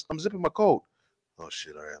 "Motherfucker, I'm zipping my coat." Oh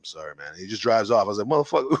shit! All right, I'm sorry, man. He just drives off. I was like,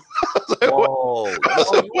 "Motherfucker." Whoa!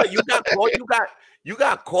 You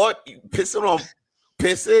got caught pissing on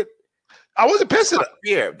pissing. I wasn't pissing.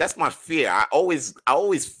 That's my fear. I always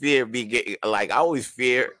fear me getting like I always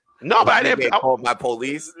fear. No, but I didn't get called by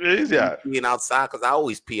police. Yeah, being outside because I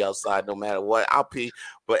always pee outside no matter what. I'll pee,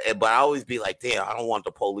 but I always be like, damn, I don't want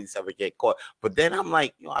the police ever get caught. But then I'm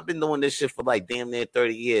like, I've been doing this shit for like damn near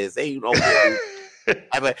 30 years. They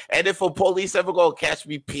and if a police ever gonna catch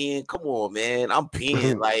me peeing, come on, man, I'm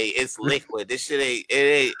peeing like it's liquid. This shit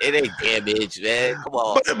ain't damaged, man. Come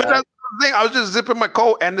on. But that's the thing. I was just zipping my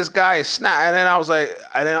coat, and this guy snapped. And then I was like,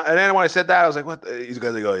 and then when I said that, I was like, what? These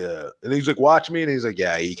guys like, oh yeah. And he's like, watch me, and he's like,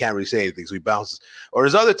 yeah, he can't really say anything, so he bounces. Or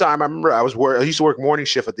his other time, I remember I used to work morning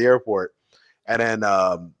shift at the airport, and then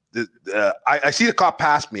I see the cop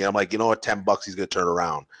pass me. I'm like, you know what, $10, he's gonna turn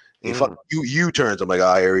around. And he fucking U-turns. I'm like,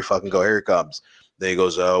 oh, here he fucking go. Here he comes. Then he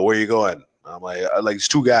goes, where you going? I'm like, these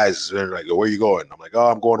two guys. They're like, where you going? I'm like,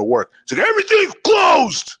 oh, I'm going to work. He's like, everything's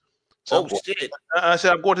closed. So shit. I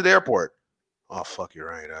said, I'm going to the airport. Oh, fuck, you're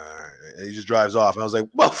right. All right. And he just drives off. And I was like,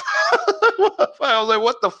 well, I was like,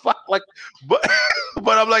 what the fuck? Like,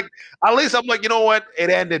 but I'm like, at least I'm like, you know what? It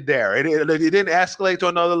ended there. It didn't escalate to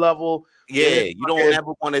another level. Yeah, you don't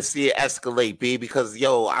ever want to see it escalate, B, because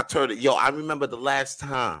I remember the last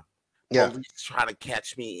time police trying to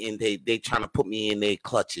catch me and they trying to put me in their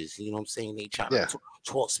clutches. You know what I'm saying? They trying to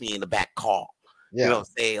toss me in the back car. You know what I'm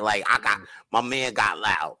saying? Like my man got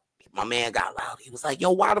loud. He was like,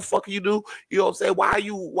 yo, why the fuck you do? You know what I'm saying? Why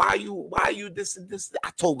are you this and this?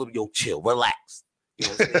 I told him, yo, chill, relax. You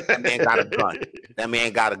know what I'm saying? That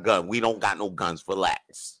man got a gun. We don't got no guns.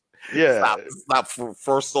 Relax. Yeah. Stop.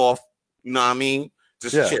 First off, you know what I mean?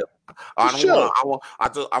 Just chill. I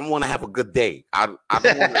want to have a good day. I don't want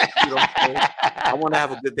to, you know what I'm saying? I want to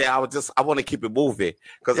have a good day. I want to keep it moving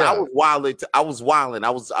because I was wilding.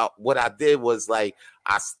 What I did was like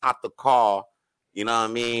I stopped the car. You know what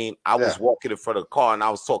I mean? I was walking in front of the car and I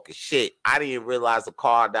was talking shit. I didn't realize the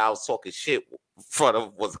car that I was talking shit in front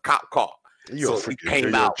of was a cop car. So he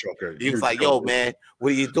came out. He was like, yo, man,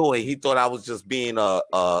 what are you doing? He thought I was just being a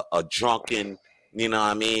drunken, you know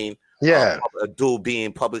what I mean? Yeah. A dude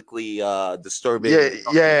being publicly disturbing.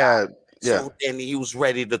 Yeah. So then he was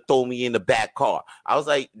ready to throw me in the back car. I was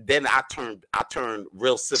like, then I turned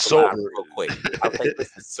real civilized real quick. I was like,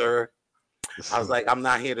 listen, sir. I was like, I'm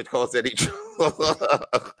not here to cause any trouble.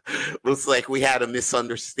 Looks like we had a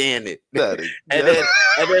misunderstanding. And then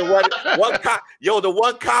one cop, the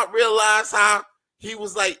one cop realized how he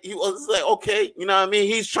was like, okay, you know what I mean?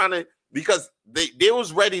 He's trying to, because they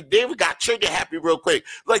was ready, they got trigger happy real quick.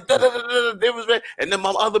 Like, they was ready. And then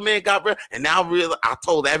my other man got ready. And now I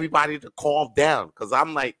told everybody to calm down. Cause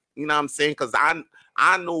I'm like, you know what I'm saying? Cause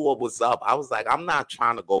I knew what was up. I was like, I'm not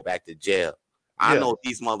trying to go back to jail. I know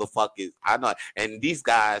these motherfuckers. I know, and these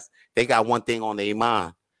guys, they got one thing on their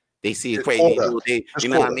mind. They see a crazy dude. You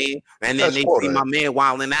know what I mean? And then they see my man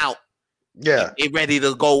wilding out. Yeah. They ready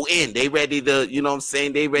to go in. They ready to, you know what I'm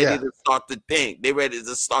saying? They ready to start the thing. They ready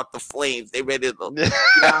to start the flames. They ready to, you know what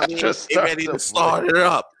I mean? They ready to start it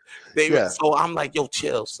up. So I'm like, yo,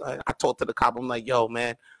 chill, son. I talked to the cop. I'm like, yo,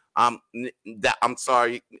 man. I'm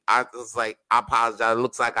sorry. I was like, I apologize. It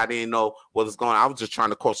looks like I didn't know what was going on. I was just trying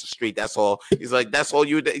to cross the street. That's all. He's like, that's all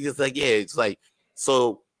you did. He's like, yeah. It's like,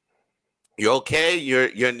 so you're okay?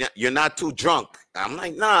 You're not too drunk. I'm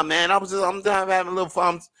like, nah, man. I'm having a little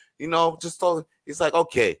fun. You know, just talking. He's like,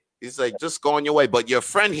 okay. He's like, just go on your way. But your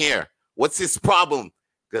friend here, what's his problem?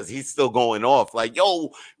 Because he's still going off. Like, yo,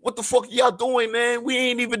 what the fuck y'all doing, man? We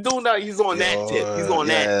ain't even doing that. He's on that tip. He's on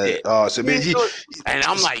that tip. Oh, so and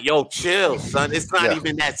I'm like, yo, chill, son. It's not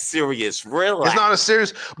even that serious. Relax. It's not a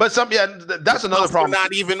serious, but that's another problem.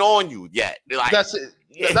 Not even on you yet. Like, that's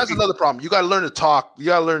another problem. You got to learn to talk. You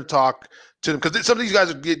got to learn to talk to them because some of these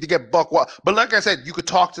guys get buck wild. But like I said, you could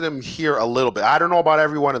talk to them here a little bit. I don't know about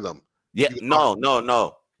every one of them. Yeah,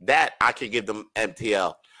 no. That I can give them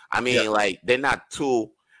MTL. I mean, like they're not too.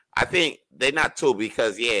 I think they're not too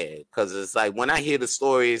because it's like when I hear the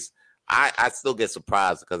stories, I still get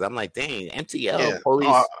surprised because I'm like, dang, MTL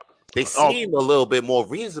police, they seem a little bit more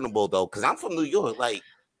reasonable though. Because I'm from New York, like,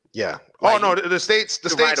 the states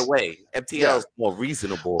right away. MTL is more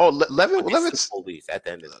reasonable. Oh, Levin's police at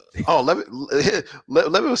the end of the day. Oh,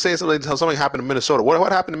 Levin was saying something happened in Minnesota.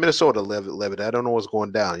 What happened in Minnesota, Levin? I don't know what's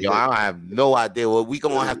going down. Yo, I have no idea. Well, we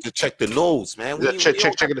gonna have to check the news, man. Check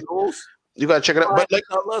the news. You gotta check it out. But like,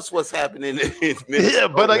 tell us what's happening in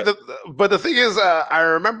Minnesota. But the thing is, I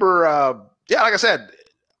remember, like I said,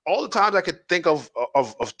 all the times I could think of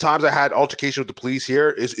times I had altercation with the police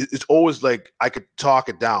here, it's always like I could talk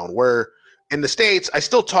it down. Where in the States, I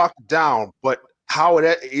still talk it down, but how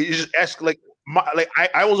it just escalated.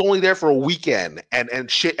 I was only there for a weekend, and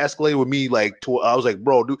shit escalated with me. I was like,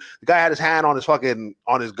 bro, dude, the guy had his hand on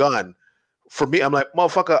his gun. For me, I'm like,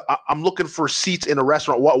 motherfucker, I'm looking for seats in a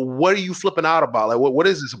restaurant. What are you flipping out about? Like, what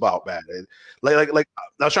is this about, man? Like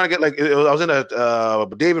I was trying to get I was in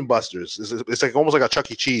a Dave and Buster's. It's like almost like a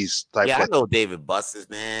Chuck E. Cheese type. Yeah, place. I know Dave and Buster's,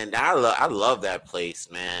 man. I love that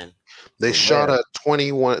place, man. They shot a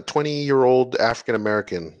 20-year-old African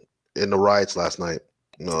American in the riots last night.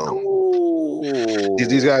 No,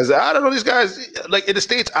 these guys. I don't know. These guys, like in the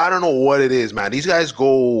States, I don't know what it is, man. These guys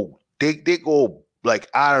go. They go. Like,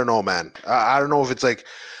 I don't know, man. I don't know if it's like,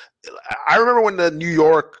 I remember when the New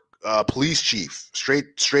York police chief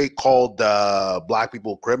straight called black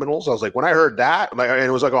people criminals. I was like, when I heard that, like, and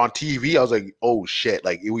it was like on TV, I was like, oh shit!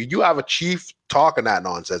 Like, when you have a chief talking that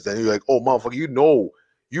nonsense, then you're like, oh motherfucker, you know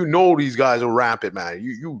these guys are rampant, man.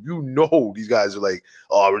 You know these guys are like,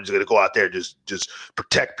 oh, we're just gonna go out there just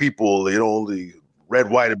protect people, the red,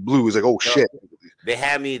 white, and blue. It's like, oh shit. They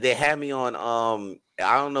had me on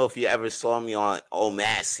I don't know if you ever saw me on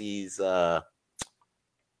O'Massey's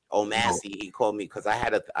O'Massey. He called me because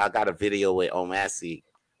I got a video with O'Massey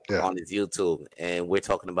on his YouTube, and we're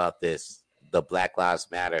talking about the Black Lives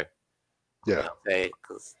Matter. Yeah. You know what I'm saying?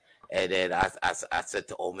 And then I said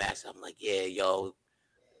to O'Massey, I'm like, yeah, yo,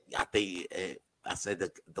 I think I said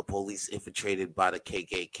the police infiltrated by the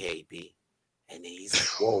KKK, B. And then he's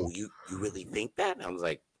like, whoa, you really think that? And I was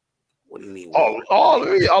like, what do you mean? A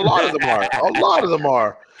lot of them are. A lot of them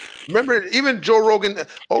are. Remember, even Joe Rogan.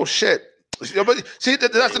 Oh shit! But see,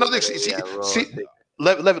 that's another. See,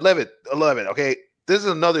 Levitt. Okay, this is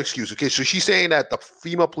another excuse. Okay, so she's saying that the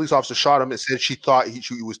female police officer shot him and said she thought he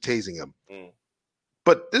was tasing him.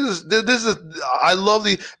 But this is. I love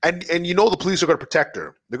and the police are going to protect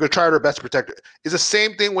her. They're going to try their best to protect her. It's the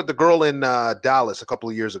same thing with the girl in Dallas a couple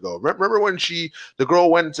of years ago. Remember when the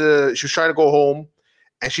girl she was trying to go home.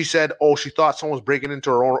 And she said, oh, she thought someone was breaking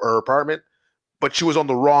into her apartment, but she was on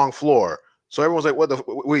the wrong floor. So everyone's like,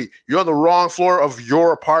 wait, you're on the wrong floor of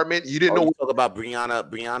your apartment? You didn't know. You talk about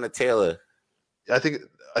Breonna Taylor. I think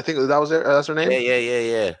that was that's her name?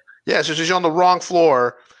 Yeah. Yeah, so she's on the wrong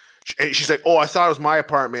floor. And she's like, oh, I thought it was my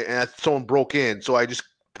apartment and someone broke in. So I just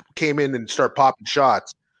came in and started popping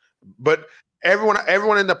shots. But everyone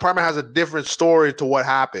in the apartment has a different story to what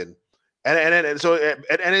happened. And it's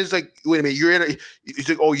like, wait a minute, it's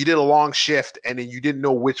like, oh, you did a long shift and then you didn't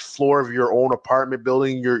know which floor of your own apartment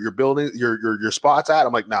building your building your spot's at.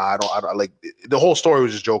 I'm like, nah, I don't like the whole story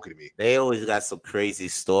was just joking to me. They always got some crazy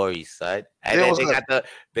stories, son. And then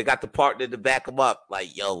they got the partner to back them up,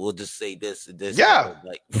 like, yo, we'll just say this and this. Yeah.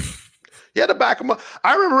 Like yeah, to back them up.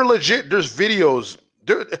 I remember legit there's videos.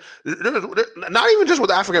 There, not even just with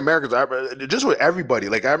African Americans, just with everybody.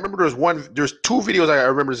 Like I remember there's two videos I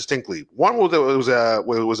remember distinctly. One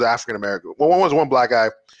was African American. One was one black guy.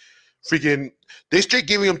 Freaking, they straight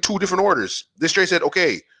giving him two different orders. They straight said,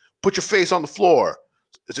 "Okay, put your face on the floor.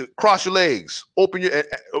 Cross your legs. Open your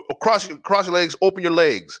cross your legs. Open your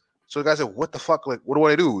legs." So the guy said, "What the fuck? Like, what do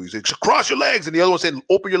I do?" He's like, "Cross your legs," and the other one said,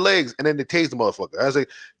 "Open your legs," and then they tased the motherfucker. I was like,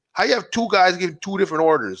 how you have two guys giving two different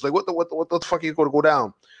orders? Like, what the fuck are you going to go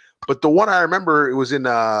down? But the one I remember, it was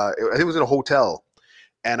I think it was in a hotel.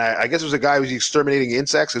 And I guess it was a guy who was exterminating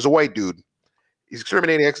insects. It was a white dude. He's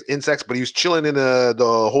exterminating insects, but he was chilling in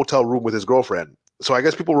the hotel room with his girlfriend. So I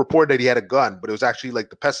guess people reported that he had a gun, but it was actually like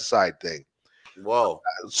the pesticide thing. Whoa.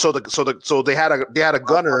 So they had a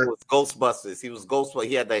gunner. It was Ghostbusters. He was Ghostbuster.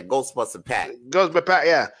 He had that Ghostbuster pack. Ghostbuster pack,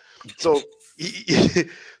 yeah. So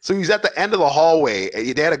so he's at the end of the hallway.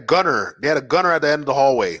 They had a gunner. They had a gunner at the end of the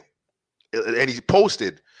hallway, and he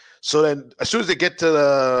posted. So then, as soon as they get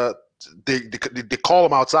to they call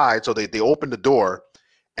him outside. So they open the door,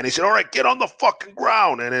 and they said, "All right, get on the fucking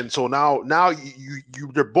ground." And then so now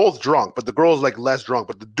they're both drunk, but the girl's like less drunk,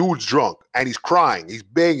 but the dude's drunk, and he's crying. He's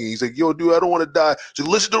begging. He's like, "Yo, dude, I don't want to die. So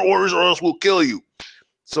listen to the orders, or else we'll kill you."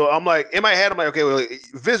 So I'm like, in my head, I'm like, okay, well,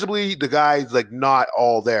 visibly the guy's like not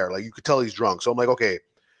all there. Like you could tell he's drunk. So I'm like, okay,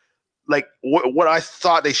 like what I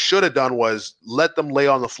thought they should have done was let them lay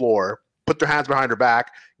on the floor, put their hands behind their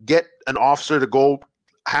back, get an officer to go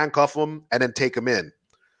handcuff them, and then take them in.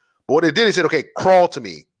 But what they did, he said, okay, crawl to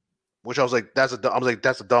me, which I was like, that's a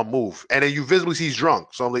dumb move. And then you visibly see he's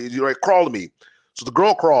drunk. So I'm like, you're right, crawl to me. So the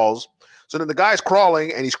girl crawls. So then the guy's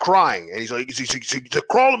crawling and he's crying, and he's like,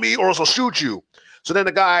 crawl to me or else I'll shoot you. So then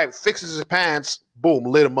the guy fixes his pants, boom,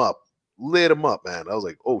 lit him up, man. I was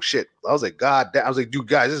like, oh shit. I was like, God damn. I was like, dude,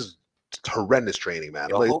 guys, this is horrendous training, man.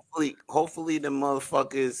 Yo, like, hopefully the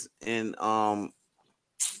motherfuckers in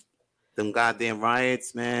them goddamn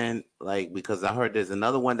riots, man. Like, because I heard there's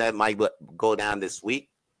another one that might go down this week.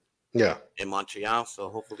 Yeah, in Montreal. So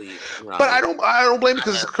hopefully, but I don't blame it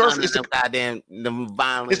because it's the curfew. It's the goddamn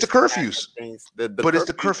violence. It's the curfews. But it's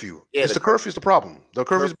the curfew. Yeah, it's the curfew is the problem. The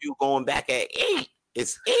curfew going back at 8.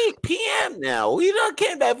 It's 8 p.m. now. We done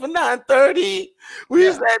came back for 9:30. We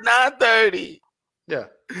was at 9:30. Yeah,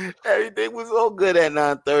 everything was all good at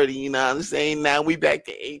 9:30. You know what I'm saying? Now we back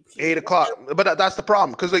to 8 o'clock. But that's the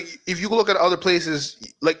problem because like if you look at other places,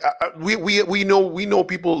 like we know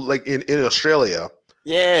people like in Australia.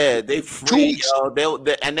 Yeah, they free, yo.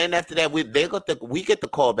 They and then after that, we get the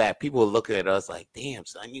call back. People are looking at us like, "Damn,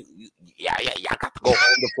 son, y'all got to go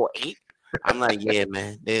home before 8." I'm like, yeah,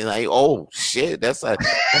 man. They're like, oh shit, that's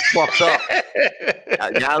fucked up.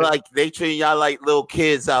 Y'all like they treat y'all like little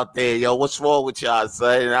kids out there. Yo, what's wrong with y'all,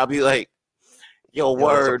 son? And I'll be like, yo,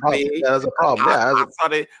 word, man. Yeah, that's a problem. I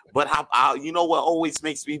started, but you know what always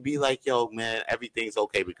makes me be like, yo, man, everything's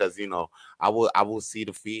okay because I will see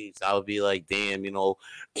the feeds. I would be like, damn,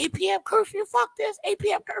 8 p.m. curfew, fuck this, 8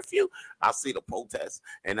 p.m. curfew. I'll see the protests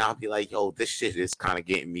and I'll be like, yo, this shit is kind of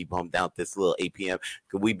getting me bummed out. This little 8 p.m.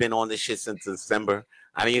 Because we've been on this shit since December.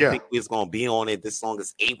 I didn't think we was gonna be on it this long.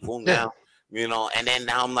 It's April now, and then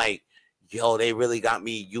now I'm like, yo, they really got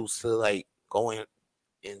me used to like going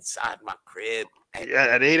inside my crib.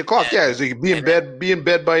 At 8 o'clock, so you can be in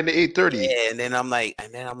bed by 8:30. Yeah, and then I'm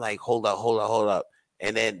like, hold up.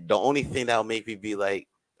 And then the only thing that'll make me be like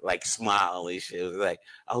smile and shit was like,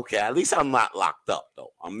 okay, at least I'm not locked up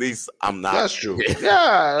though. At least I'm not. That's true.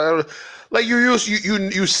 Yeah, like you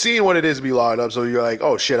seen what it is to be locked up, so you're like,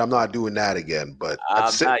 oh shit, I'm not doing that again. But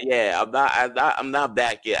I'm not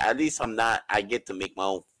back yet. At least I'm not. I get to make my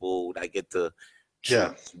own food. I get to.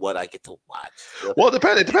 What I get to watch. Well, it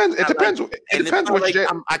depends. It depends. It depends what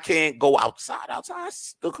I can't go outside. I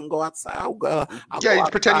still can go outside. I'll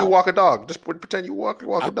just pretend you walk a dog. Just pretend you walk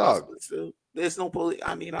a dog. There's no police.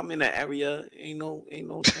 I mean, I'm in the area. Ain't no.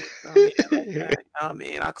 I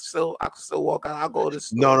mean, I can still walk out. I'll go to the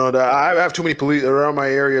store. No. I have too many police around my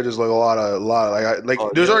area. There's like a lot of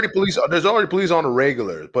there's already police. There's already police on the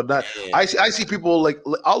regular. But not. Yeah. I see people like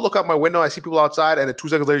I'll look out my window. I see people outside, and then 2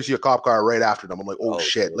 seconds later, you see a cop car right after them. I'm like, oh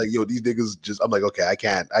shit! Yeah. Like yo, these niggas just. I'm like, okay, I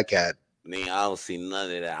can't. Man, I don't see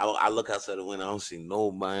none of that. I look outside the window. I don't see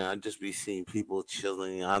nobody. I just be seeing people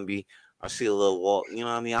chilling. I see a little walk, you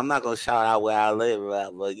know what I mean? I'm not gonna shout out where I live,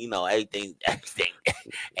 but everything.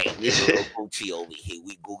 Hey, we Gucci over here.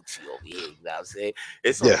 We Gucci over here. You know what I'm saying?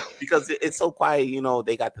 Because it's so quiet.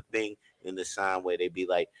 They got the thing in the sign where they be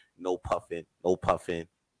like, no puffing,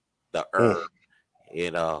 the herb,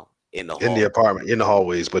 in the apartment, in the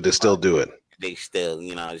hallways, but they still do it. They still,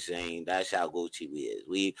 you know what I'm saying? That's how Gucci is.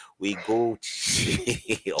 We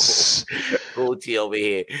Gucci. Gucci over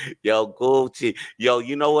here. Yo, Gucci. Yo,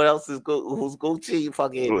 you know what else is good? Who's Gucci?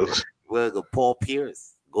 Fucking Paul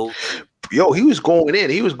Pierce. Gucci. Yo, he was going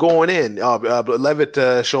in.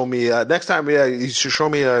 Levitt showed me next time. Yeah, you should show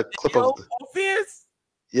me a clip of Paul Pierce.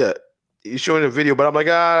 Yeah, he's showing a video, but I'm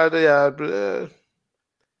like,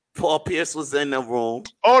 Paul Pierce was in the room.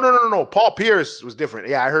 Oh no! Paul Pierce was different.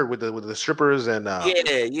 Yeah, I heard with the strippers and poker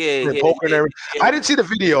and everything. Yeah. I didn't see the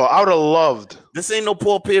video. I would have loved. This ain't no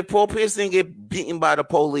Paul Pierce. Paul Pierce didn't get beaten by the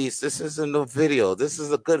police. This isn't a video. This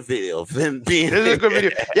is a good video of him being. This is a good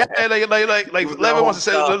video. Yeah, like Levin wants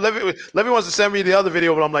to send me the other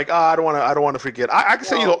video, but I'm like, I don't want to forget. I can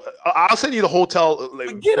send you. I'll send you the hotel.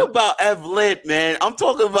 Forget about Lit, man. I'm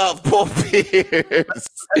talking about Paul Pierce.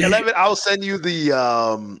 Levin, I'll send you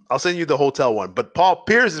the hotel one, but Paul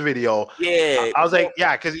Pierce's video. Yeah, I was like,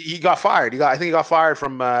 because he got fired. I think he got fired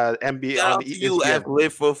from NBA. Shout out to you,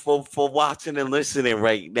 Lit, for watching and listening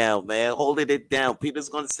right now, man. Holding it down. Peter's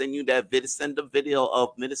gonna send you that video. Send the video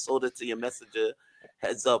of Minnesota to your messenger.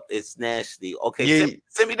 Heads up, it's nasty. Okay,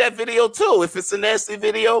 send me that video too. If it's a nasty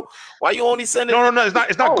video, why you only sending? No, it's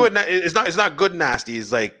not. It's not good. It's not good. Nasty.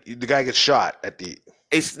 It's like the guy gets shot at the.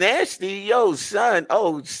 It's nasty, yo, son.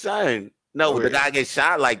 Oh, son. No, the guy gets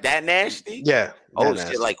shot like that nasty. Yeah. Oh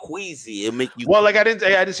shit, like queasy. It make you. Well, like I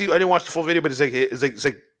didn't watch the full video, but it's like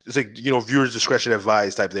viewers discretion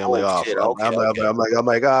advised type thing. I'm we'll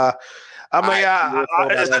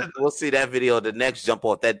see that video. The next jump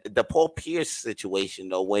off the Paul Pierce situation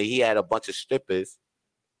though, where he had a bunch of strippers.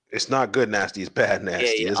 It's not good nasty. It's bad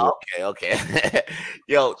nasty. Yeah, okay.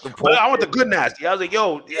 Yo, but I want the good nasty. I was like,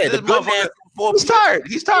 yo, the good nasty.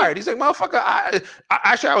 He's tired. He's like, motherfucker.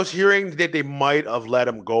 I was hearing that they might have let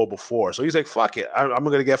him go before. So he's like, fuck it. I'm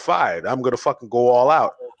gonna get fired. I'm gonna fucking go all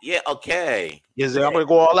out. Yeah, okay. He's like, I'm gonna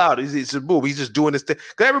go all out. He's a boob. He's just doing this thing.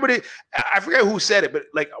 Because everybody, I forget who said it, but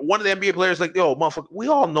like one of the NBA players, like, yo, motherfucker, we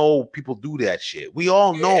all know people do that shit. We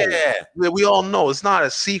all know. Yeah. We all know. It's not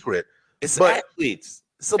a secret. It's athletes.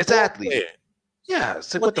 It's athletes. Player. Yeah.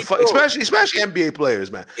 It's like, what the fuck? Especially NBA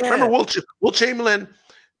players, man. Yeah. Remember Will Chamberlain?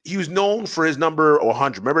 He was known for his number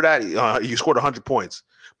 100. Remember that? He scored 100 points.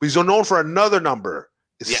 But he's known for another number.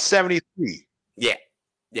 It's 73. Yeah.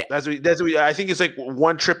 Yeah. That's what I think it's like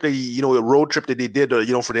one trip a road trip that they did, for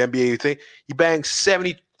the NBA thing. He banged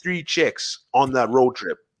 73 chicks on that road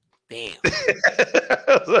trip. Damn.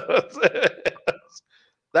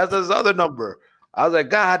 That's his other number. I was like,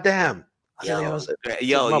 God damn. I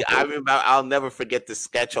remember. I'll never forget the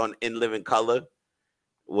sketch on In Living Color,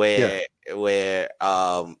 where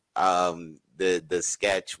the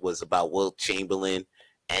sketch was about Wilt Chamberlain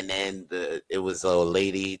and then it was a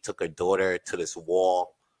lady took her daughter to this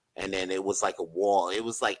wall, and then it was like a wall. It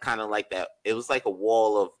was like kind of like that. It was like a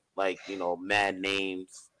wall of like mad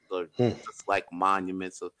names, or just like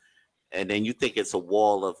monuments of, and then you think it's a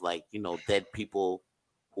wall of like dead people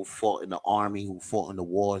who fought in the army, who fought in the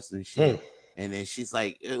wars and shit. And then she's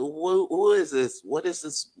like, who is this? What is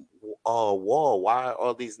this wall? Why are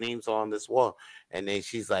all these names on this wall? And then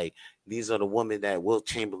she's like, these are the women that Will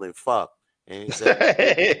Chamberlain fucked. And he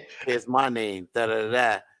said, here's my name. Da da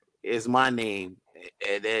da. Here's my name.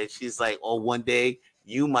 And then she's like, oh, one day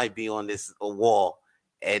you might be on this wall.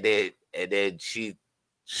 And then she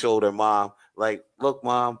showed her mom, like, look,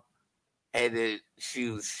 mom. And then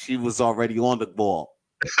she was already on the wall.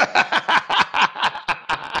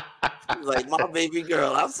 Like, my baby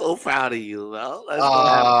girl, I'm so proud of you, bro.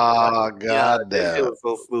 Oh god damn, it was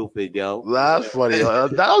so stupid, yo. That's funny.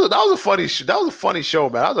 That was a funny that was a funny show,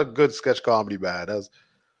 man. That was a good sketch comedy, man. That was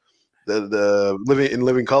the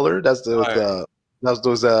Living Color. That's those.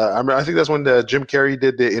 I think that's when the Jim Carrey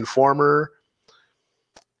did the Informer.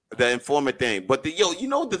 The Informer thing, but you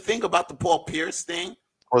know the thing about the Paul Pierce thing.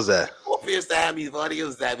 What was that? Paul Pierce that had me funny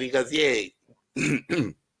was that because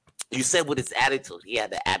you said with his attitude, he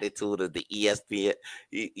had the attitude of the ESPN.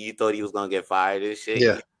 You thought he was gonna get fired and shit.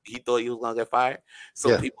 Yeah, he thought he was gonna get fired.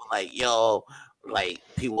 So people like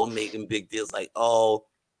people making big deals like, oh,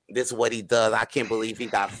 this is what he does. I can't believe he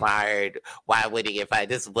got fired. Why would he get fired?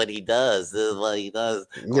 This is what he does. This is what he does.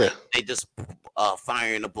 Yeah, like, they just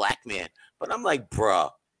firing a black man. But I'm like, bruh,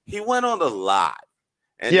 he went on a lot.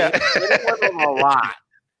 And he went on a lot.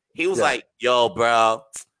 He was like, yo, bro,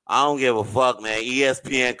 I don't give a fuck, man.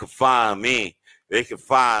 ESPN can fire me. They can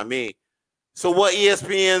fire me. So what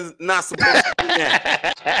ESPN's not supposed to do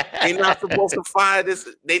that? They not supposed to fire this.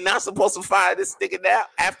 They not supposed to fire this nigga now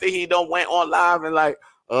after he don't went on live and like,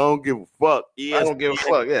 I don't give a fuck. ESPN I don't give a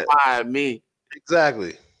fuck. Yeah, fire me.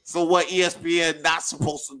 Exactly. So what ESPN not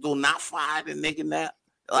supposed to do? Not fire the nigga now?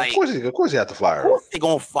 Like, of course, you have to fire. Of course they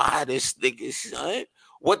gonna fire this nigga, son.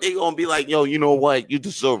 What they gonna be like? Yo, you know what? You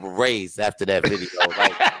deserve a raise after that video.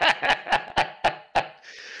 Like,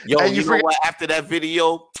 yo, and you know what? After that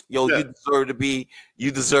video, yo,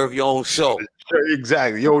 you deserve your own show.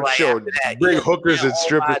 Exactly, your own show. Bring hookers and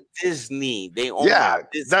strippers. Disney, they own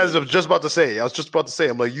Disney. That is I was just about to say.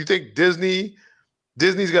 I'm like, you think Disney's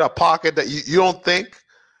got a pocket that you don't think?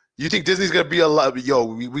 You think Disney's gonna be a lot? Yo,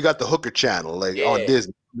 we got the hooker channel on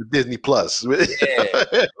Disney Plus. If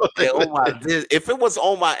it was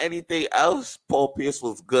on my anything else, Paul Pierce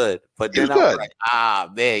was good. But then I was like,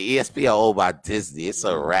 man, ESPN owned by Disney. It's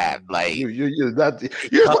a wrap. Like you're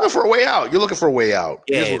looking for a way out. You're looking for a way out.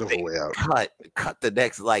 Yeah, you're looking for a way out. Cut the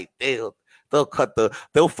next. Like they'll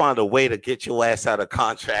find a way to get your ass out of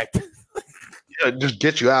contract. Just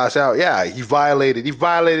get your ass out. Yeah, he violated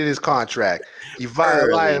his contract. He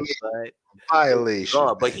violated violation.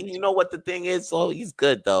 God, but you know what the thing is? So he's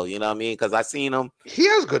good though. You know what I mean? Because I seen him. He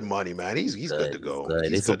has good money, man. He's good to go.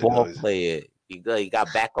 He's a ball player. He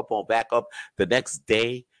got backup on backup. The next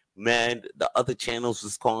day, man, the other channels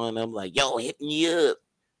was calling him like, "Yo, hit me up."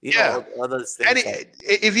 You know, other things. And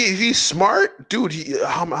if he's smart, dude,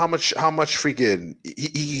 how much freaking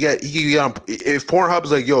he get? If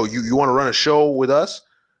Pornhub's like, "Yo, you want to run a show with us?"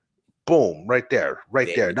 Boom, right there. Now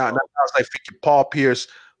it's like freaking Paul Pierce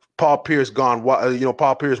gone.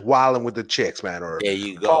 Paul Pierce wilding with the chicks, man. Or there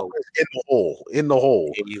you go. Paul Pierce in the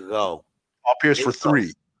hole. There you go. Paul Pierce for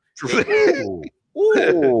 3. Ooh,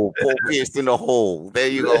 Paul Pierce in the hole. There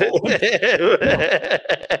you go.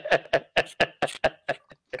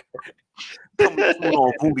 Coming soon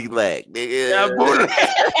on Booty Leg. Yeah, Booty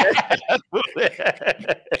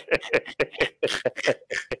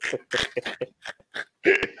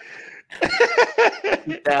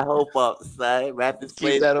Keep that hope up, son. Rappers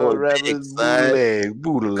keep that on rappers.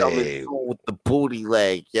 Booty leg. With the Booty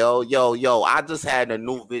Leg, yo. I just had a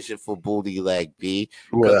new vision for Booty Leg, B.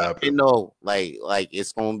 What happened? You know, like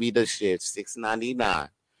it's gonna be the shit, $6.99.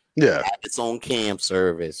 Yeah, have its own cam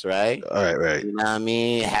service, right? All right. You know what I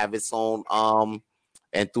mean? Have its own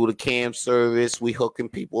and through the cam service, we hooking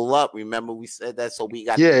people up. Remember we said that, so we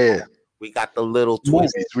got we got the little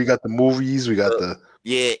movies. We got the movies. We got the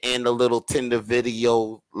and the little Tinder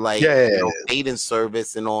video, like dating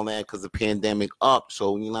service and all that, because the pandemic up.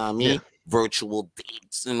 So you know what I mean? Yeah. Virtual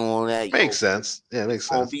dates and all that. Makes sense. Yeah, makes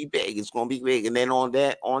sense. It's gonna be big. And then on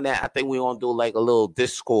that, I think we're gonna do like a little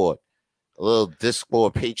Discord. A little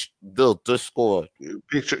Discord page, Discord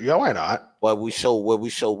picture. Yeah, why not? Where we show what's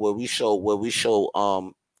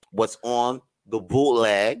on the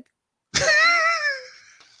bootleg.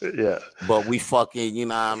 Yeah. But we fucking, you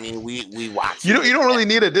know what I mean? We watch. You don't really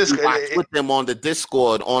need a Discord. Watch with them on the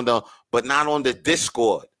Discord, but not on the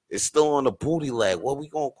Discord. It's still on the booty leg. What we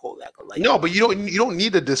gonna call that? Like, no, but you don't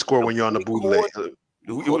need the Discord when you're on the booty leg.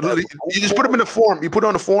 You just put them in the forum. You put it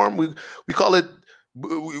on the forum. We call it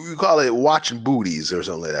watching booties or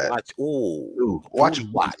something like that.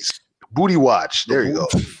 Watching booties. Booty watch. There you go.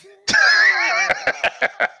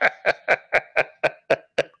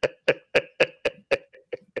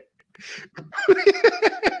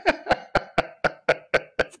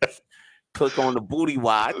 Click on the booty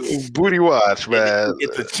watch. Booty watch, man.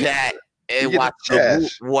 Get the chat and watch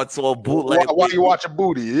what's on bootleg. Why you watch a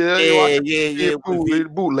booty? Yeah.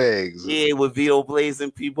 Bootlegs. Yeah, with Vito Blaze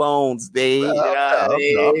and P Bones, they or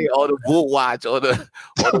the boot watch or the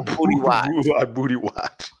booty watch. Booty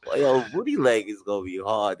watch. Yo, booty leg is gonna be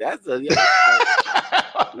hard. That's we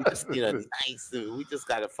just need a nice. We just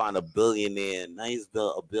gotta find a billionaire, a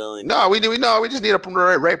billionaire. No, we just need a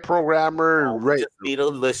right programmer. We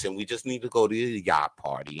just need to go to the yacht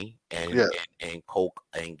party and coke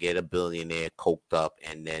and get a billionaire coked up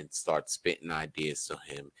and then start spitting ideas to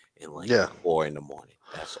him in 4 a.m.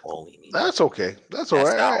 That's all we need. That's okay. That's all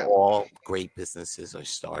right. How all great businesses are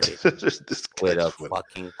started with a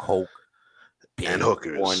fucking coke and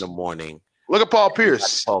hookers 4 a.m. Look at Paul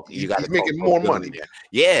Pierce. He's making more money.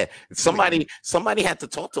 Yeah, somebody had to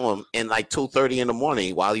talk to him in like 2:30 in the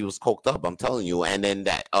morning while he was coked up. I'm telling you, and then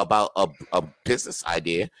that about a business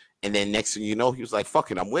idea, and then next thing you know, he was like,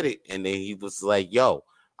 "Fuck it, I'm with it," and then he was like, "Yo,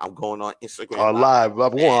 I'm going on Instagram live.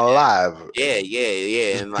 I'm going on live.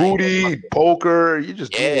 Yeah. And booty, like, poker, you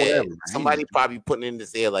just do whatever. Somebody probably putting in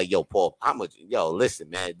this air like, "Yo, Paul, how much? Yo,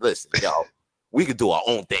 listen, yo, we could do our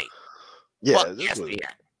own thing." Yeah,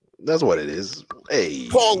 that's what it is. Hey,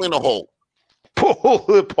 Paul in the hole.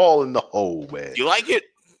 Paul in the hole, man. You like it?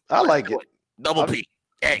 I like it. Double P.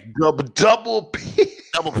 Hey. Double P.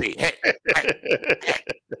 Double P. Hey.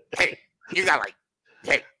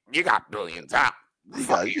 You got billions, huh?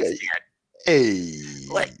 Hey.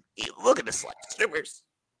 Look at this, like strippers.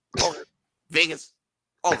 Vegas.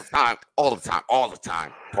 All the time,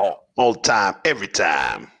 Paul. All the time, every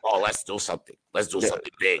time. Oh, let's do something. Let's do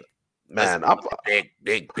something big. Man,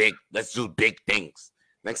 big. Let's do big things.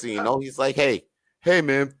 Next thing you know, he's like, hey,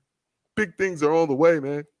 man, big things are on the way,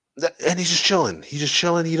 man. And he's just chilling. He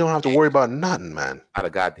don't have to worry about nothing, man. Not a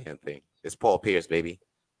goddamn thing. It's Paul Pierce, baby.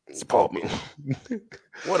 It's Paul Pierce.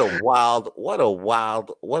 What a wild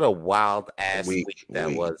ass week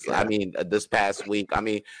that was. Yeah. I mean, this past week. I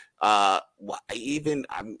mean,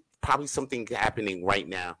 probably something happening right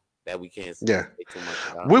now that we can't say too much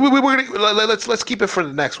about. We're gonna let's keep it for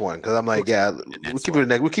the next one because I'm like,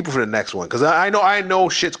 we'll keep it for the next one because I know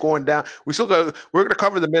shit's going down. We're gonna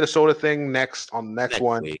cover the Minnesota thing next next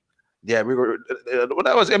one. Week. Yeah,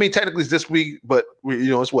 that was. I mean, technically it's this week, but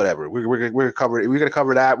it's whatever. We're gonna cover it. We're gonna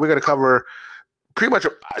cover that. We're gonna cover pretty much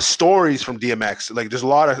stories from DMX. Like, there's a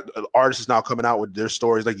lot of artists now coming out with their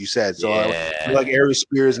stories, like you said. So like Aries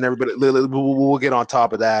Spears and everybody. We'll get on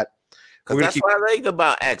top of that. That's what I liked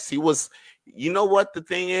about X. He was, you know what the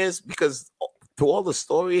thing is, because to all the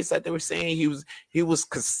stories that they were saying, he was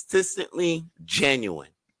consistently genuine.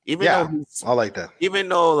 I like that. Even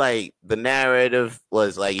though like the narrative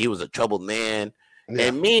was like he was a troubled man,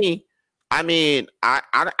 and me, I mean,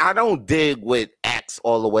 I don't dig with X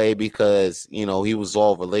all the way because he was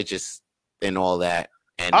all religious and all that.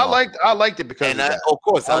 And I liked it because of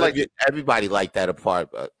course, everybody liked that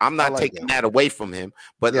apart. But I'm not taking that away from him.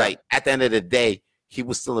 But like at the end of the day, he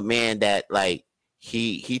was still a man that like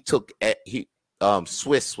he took.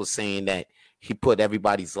 Swiss was saying that he put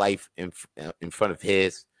everybody's life in front of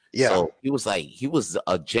his. Yeah. So he was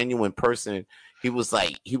a genuine person. He was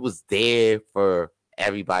there for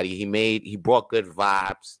everybody. He brought good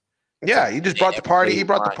vibes. Yeah, he just brought the party. He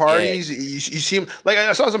brought the parties. Yeah. You see him, like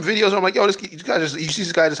I saw some videos. And I'm like, yo, you see this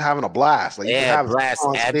guy just having a blast. Like, blast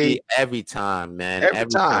every time, man. Every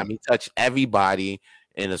time he touched everybody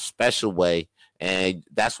in a special way, and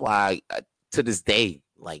that's why to this day,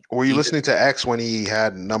 like, were you listening to X when he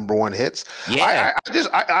had #1 hits? Yeah,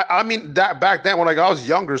 I mean that back then when I was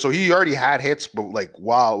younger, so he already had hits, but like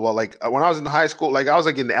like when I was in high school, like I was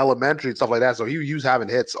like in elementary and stuff like that, so he was having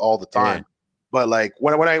hits all the time. Yeah. But like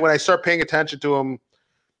when I started paying attention to him,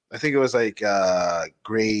 I think it was like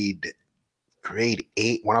grade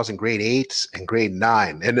 8 when I was in grade 8 and grade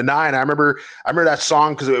 9. And the 9, I remember that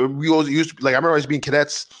song because we always used to, like I remember always being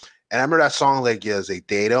cadets, and I remember that song like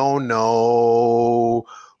they don't know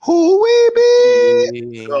Who we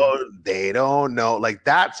be? Oh, they don't know. Like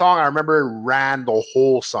that song, I remember it ran the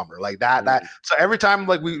whole summer. Like that. So every time,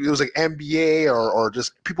 like it was like NBA or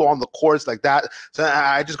just people on the courts like that. So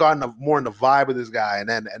I just got more in the vibe of this guy, and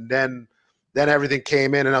then everything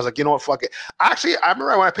came in, and I was like, you know what, fuck it. Actually, I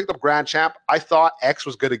remember when I picked up Grand Champ, I thought X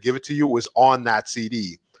was gonna give it to you. It was on that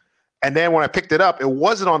CD, and then when I picked it up, it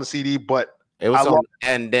wasn't on the CD, but it was on.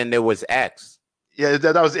 And then there was X. Yeah,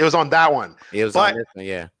 it was on that one. It was on this one,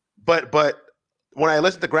 yeah. But when I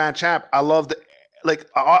listened to Grand Champ, I loved like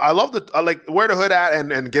Where the Hood At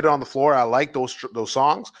and Get It on the Floor. I like those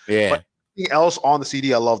songs. Yeah. But anything else on the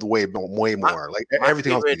CD, I loved way more. Like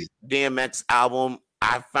everything on the CD. DMX album,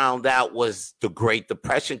 I found out was The Great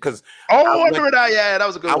Depression because I remember that. Yeah, that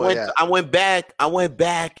was a good one. I went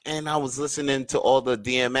back and I was listening to all the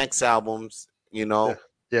DMX albums, you know.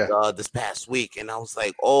 Yeah. This past week, and I was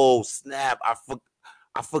like, "Oh snap!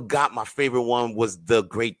 I forgot my favorite one was The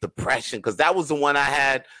Great Depression because that was the one I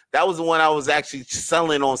had. That was the one I was actually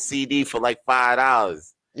selling on CD for like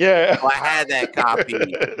 $5. Yeah, so I had that copy.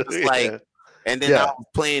 It's like, and then I was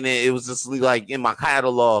playing it. It was just like in my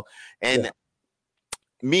catalog, and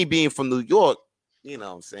me being from New York, you know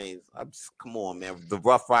what I'm saying? Come on, man. The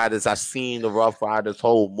Rough Riders. I've seen the Rough Riders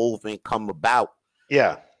whole movement come about.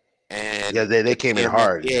 Yeah. And they came in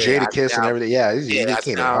hard. Jadakiss and everything. They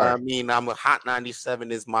came in hard. I mean, I'm a Hot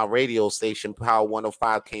 97 is my radio station. Power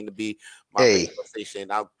 105 came to be my radio station.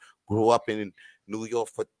 I grew up in New York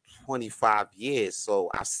for 25 years, so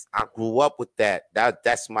I grew up with that.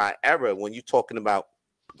 That's my era. When you're talking about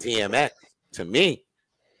DMX, to me,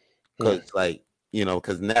 because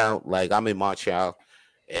because now like I'm in Montreal,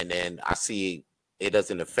 and then I see it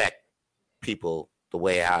doesn't affect people the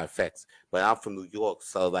way how it affects. But I'm from New York,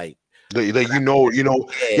 so like I seen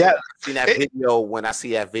that video when I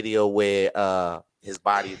see that video where his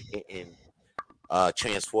body is getting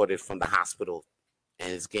transported from the hospital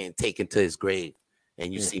and it's getting taken to his grave,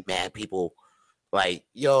 and you see mad people like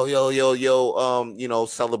yo,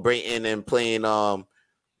 celebrating and playing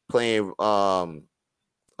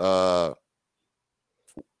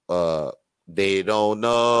They Don't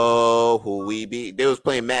Know Who We Be. They was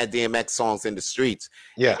playing mad DMX songs in the streets.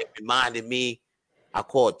 Yeah. And it reminded me, I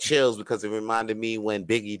called chills because it reminded me when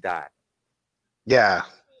Biggie died. Yeah.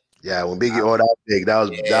 Yeah, when Biggie, that was big. That was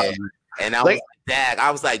and I was like, Dad,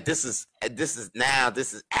 I was like, this is now,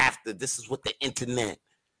 this is after, this is with the internet.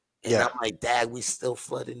 And I'm like, Dad, we still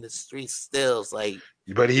flooding the streets still. It's like,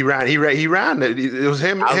 but he ran. It was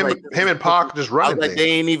him and Pac just running. Like,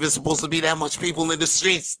 they ain't even supposed to be that much people in the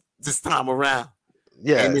streets this time around.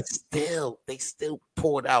 Yeah, and they still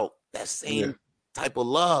poured out that same type of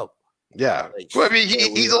love. Yeah, like, well, I mean,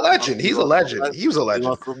 he's a legend. He's a legend. He was a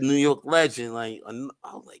legend. New York legend. Like, I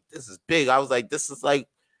was like, this is big. I was like, this is like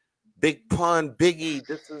Big Pun, Biggie.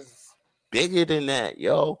 This is bigger than that,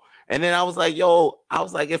 yo. And then I was like,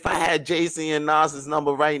 if I had Jay-Z and Nas's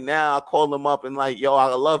number right now, I'll call them up and like, yo,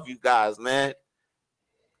 I love you guys, man.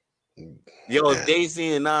 Yo, if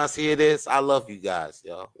Jay-Z and Nas hear this, I love you guys,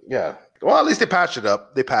 yo. Yeah. Well, at least they patched it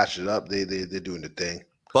up. They're doing the thing.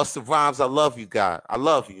 Busta Rhymes, I love you, guys. I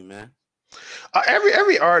love you, man.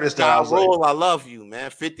 Every artist that I love you,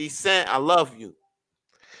 man. 50 Cent, I love you.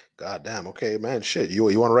 God damn. Okay, man. Shit. You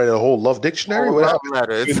want to write a whole love dictionary? Love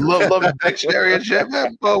dictionary and shit,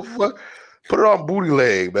 man. Put it on booty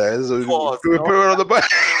leg, man. Put it on the butt.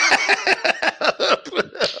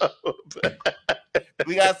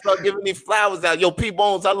 We gotta start giving these flowers out. Yo, P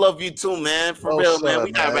Bones, I love you too, man. For real, man.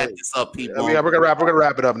 We gotta wrap this up, P Bones. We're gonna wrap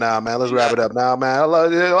it up now, man. Let's wrap it up now, man. I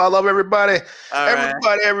love everybody.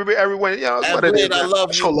 Everyone. You know, Evlit, I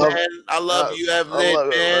love you, man. I love you,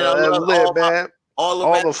 Evlit, man. I love man.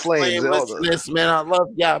 All the flames, man. I love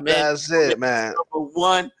y'all, man. That's it, man. Number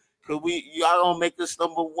one, y'all gonna make us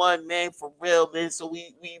number one, man, for real, man. So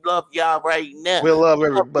we love y'all right now. We love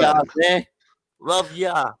everybody, y'all, man. Love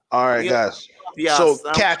y'all. All right, guys. So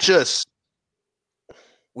catch us.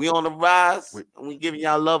 We on the rise. We giving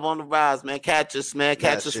y'all love on the rise, man. Catch us, man.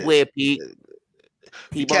 Catch us where, Pete?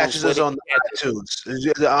 Catches us on iTunes,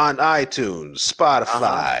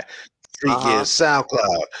 Spotify.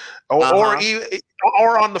 SoundCloud,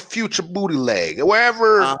 or on the future booty leg,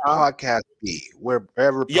 wherever podcast be,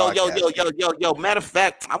 wherever. Yo. Matter of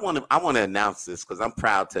fact, I want to announce this because I'm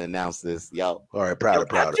proud to announce this, yo. All right,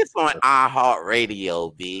 proud. Just on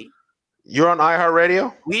iHeartRadio, B. You're on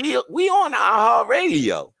iHeartRadio. We on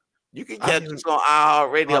iHeartRadio. You can catch us on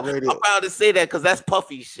iHeartRadio. I'm proud to say that because that's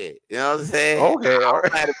Puffy shit. You know what I'm saying? Okay, all right.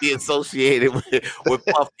 I'm glad to be associated with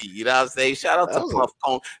Puffy. You know what I'm saying? Shout out to Puff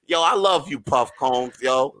Combs. Yo, I love you, Puff Combs.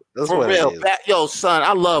 Yo, that's for real. Yo, son,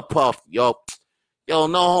 I love Puff. Yo, Yo,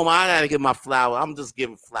 no homo. I gotta give my flower. I'm just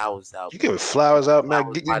giving flowers out. You giving flowers out, man?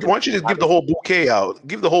 Why don't you just give the whole bouquet out?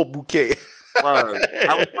 Give the whole bouquet. Word.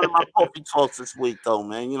 I was one of my coffee talks this week, though,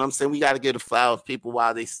 man. You know what I'm saying? We got to give the flowers people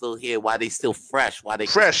while they still here, while they still fresh, while they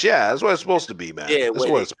fresh. Yeah, that's what it's supposed to be, man. Yeah, that's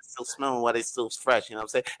what it's still smelling, while they still fresh. You know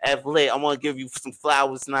what I'm saying? Evelyn, I want to give you some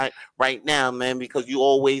flowers right now, man, because you're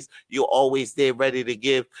always there, ready to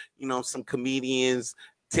give, some comedians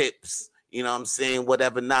tips. You know what I'm saying?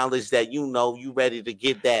 Whatever knowledge that you ready to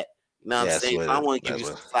get that. You know what I'm saying? I want to give you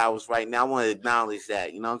some flowers right now. I want to acknowledge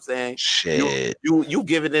that. You know what I'm saying? Shit. You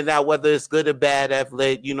giving it out, whether it's good or bad,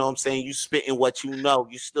 Evelyn. You know what I'm saying? You spitting what you know.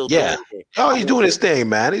 You still doing it. Oh, he's doing his thing,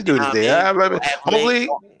 man. He's doing his thing. Hopefully.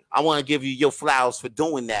 I want to give you your flowers for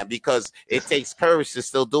doing that because it takes courage to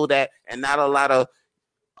still do that. And not a lot of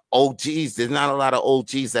OGs. There's not a lot of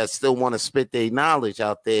OGs that still want to spit their knowledge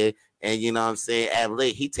out there. And you know what I'm saying?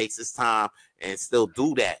 Evelyn, he takes his time and still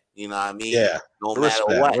do that. You know what I mean? Yeah. No matter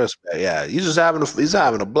what. Respect. Yeah. He's having a blast. He's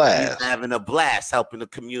having a blast helping the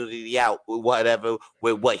community out with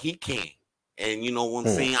what he can. And you know what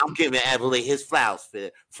I'm saying? I'm giving Evelyn his flowers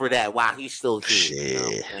for that while he's still here. Shit. You know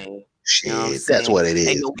what I'm saying? Shit, that's what it is.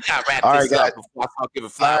 Hey, we gotta wrap this up before I start giving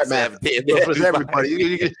flowers to everybody.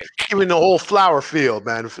 You giving the whole flower field,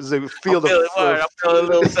 man. I'm feeling a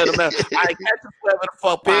little sentimental. All right, catch us wherever the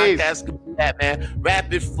fuck podcast can be at, man.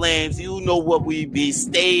 Rapid Flames, you know what we be.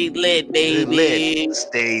 Stay lit, baby.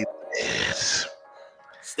 Stay lit.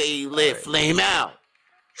 Stay lit. Right. Flame out.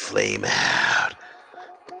 Flame out.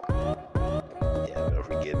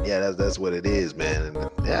 Yeah, that's what it is, man. And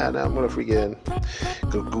now I'm gonna freaking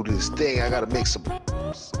go do this thing. I gotta make some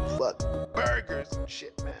burgers and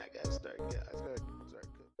shit, man. I gotta start.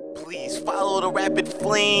 Please follow the Rapid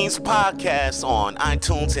Flames podcast on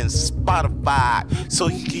iTunes and Spotify so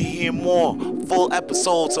you can hear more full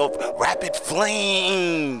episodes of Rapid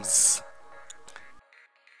Flames.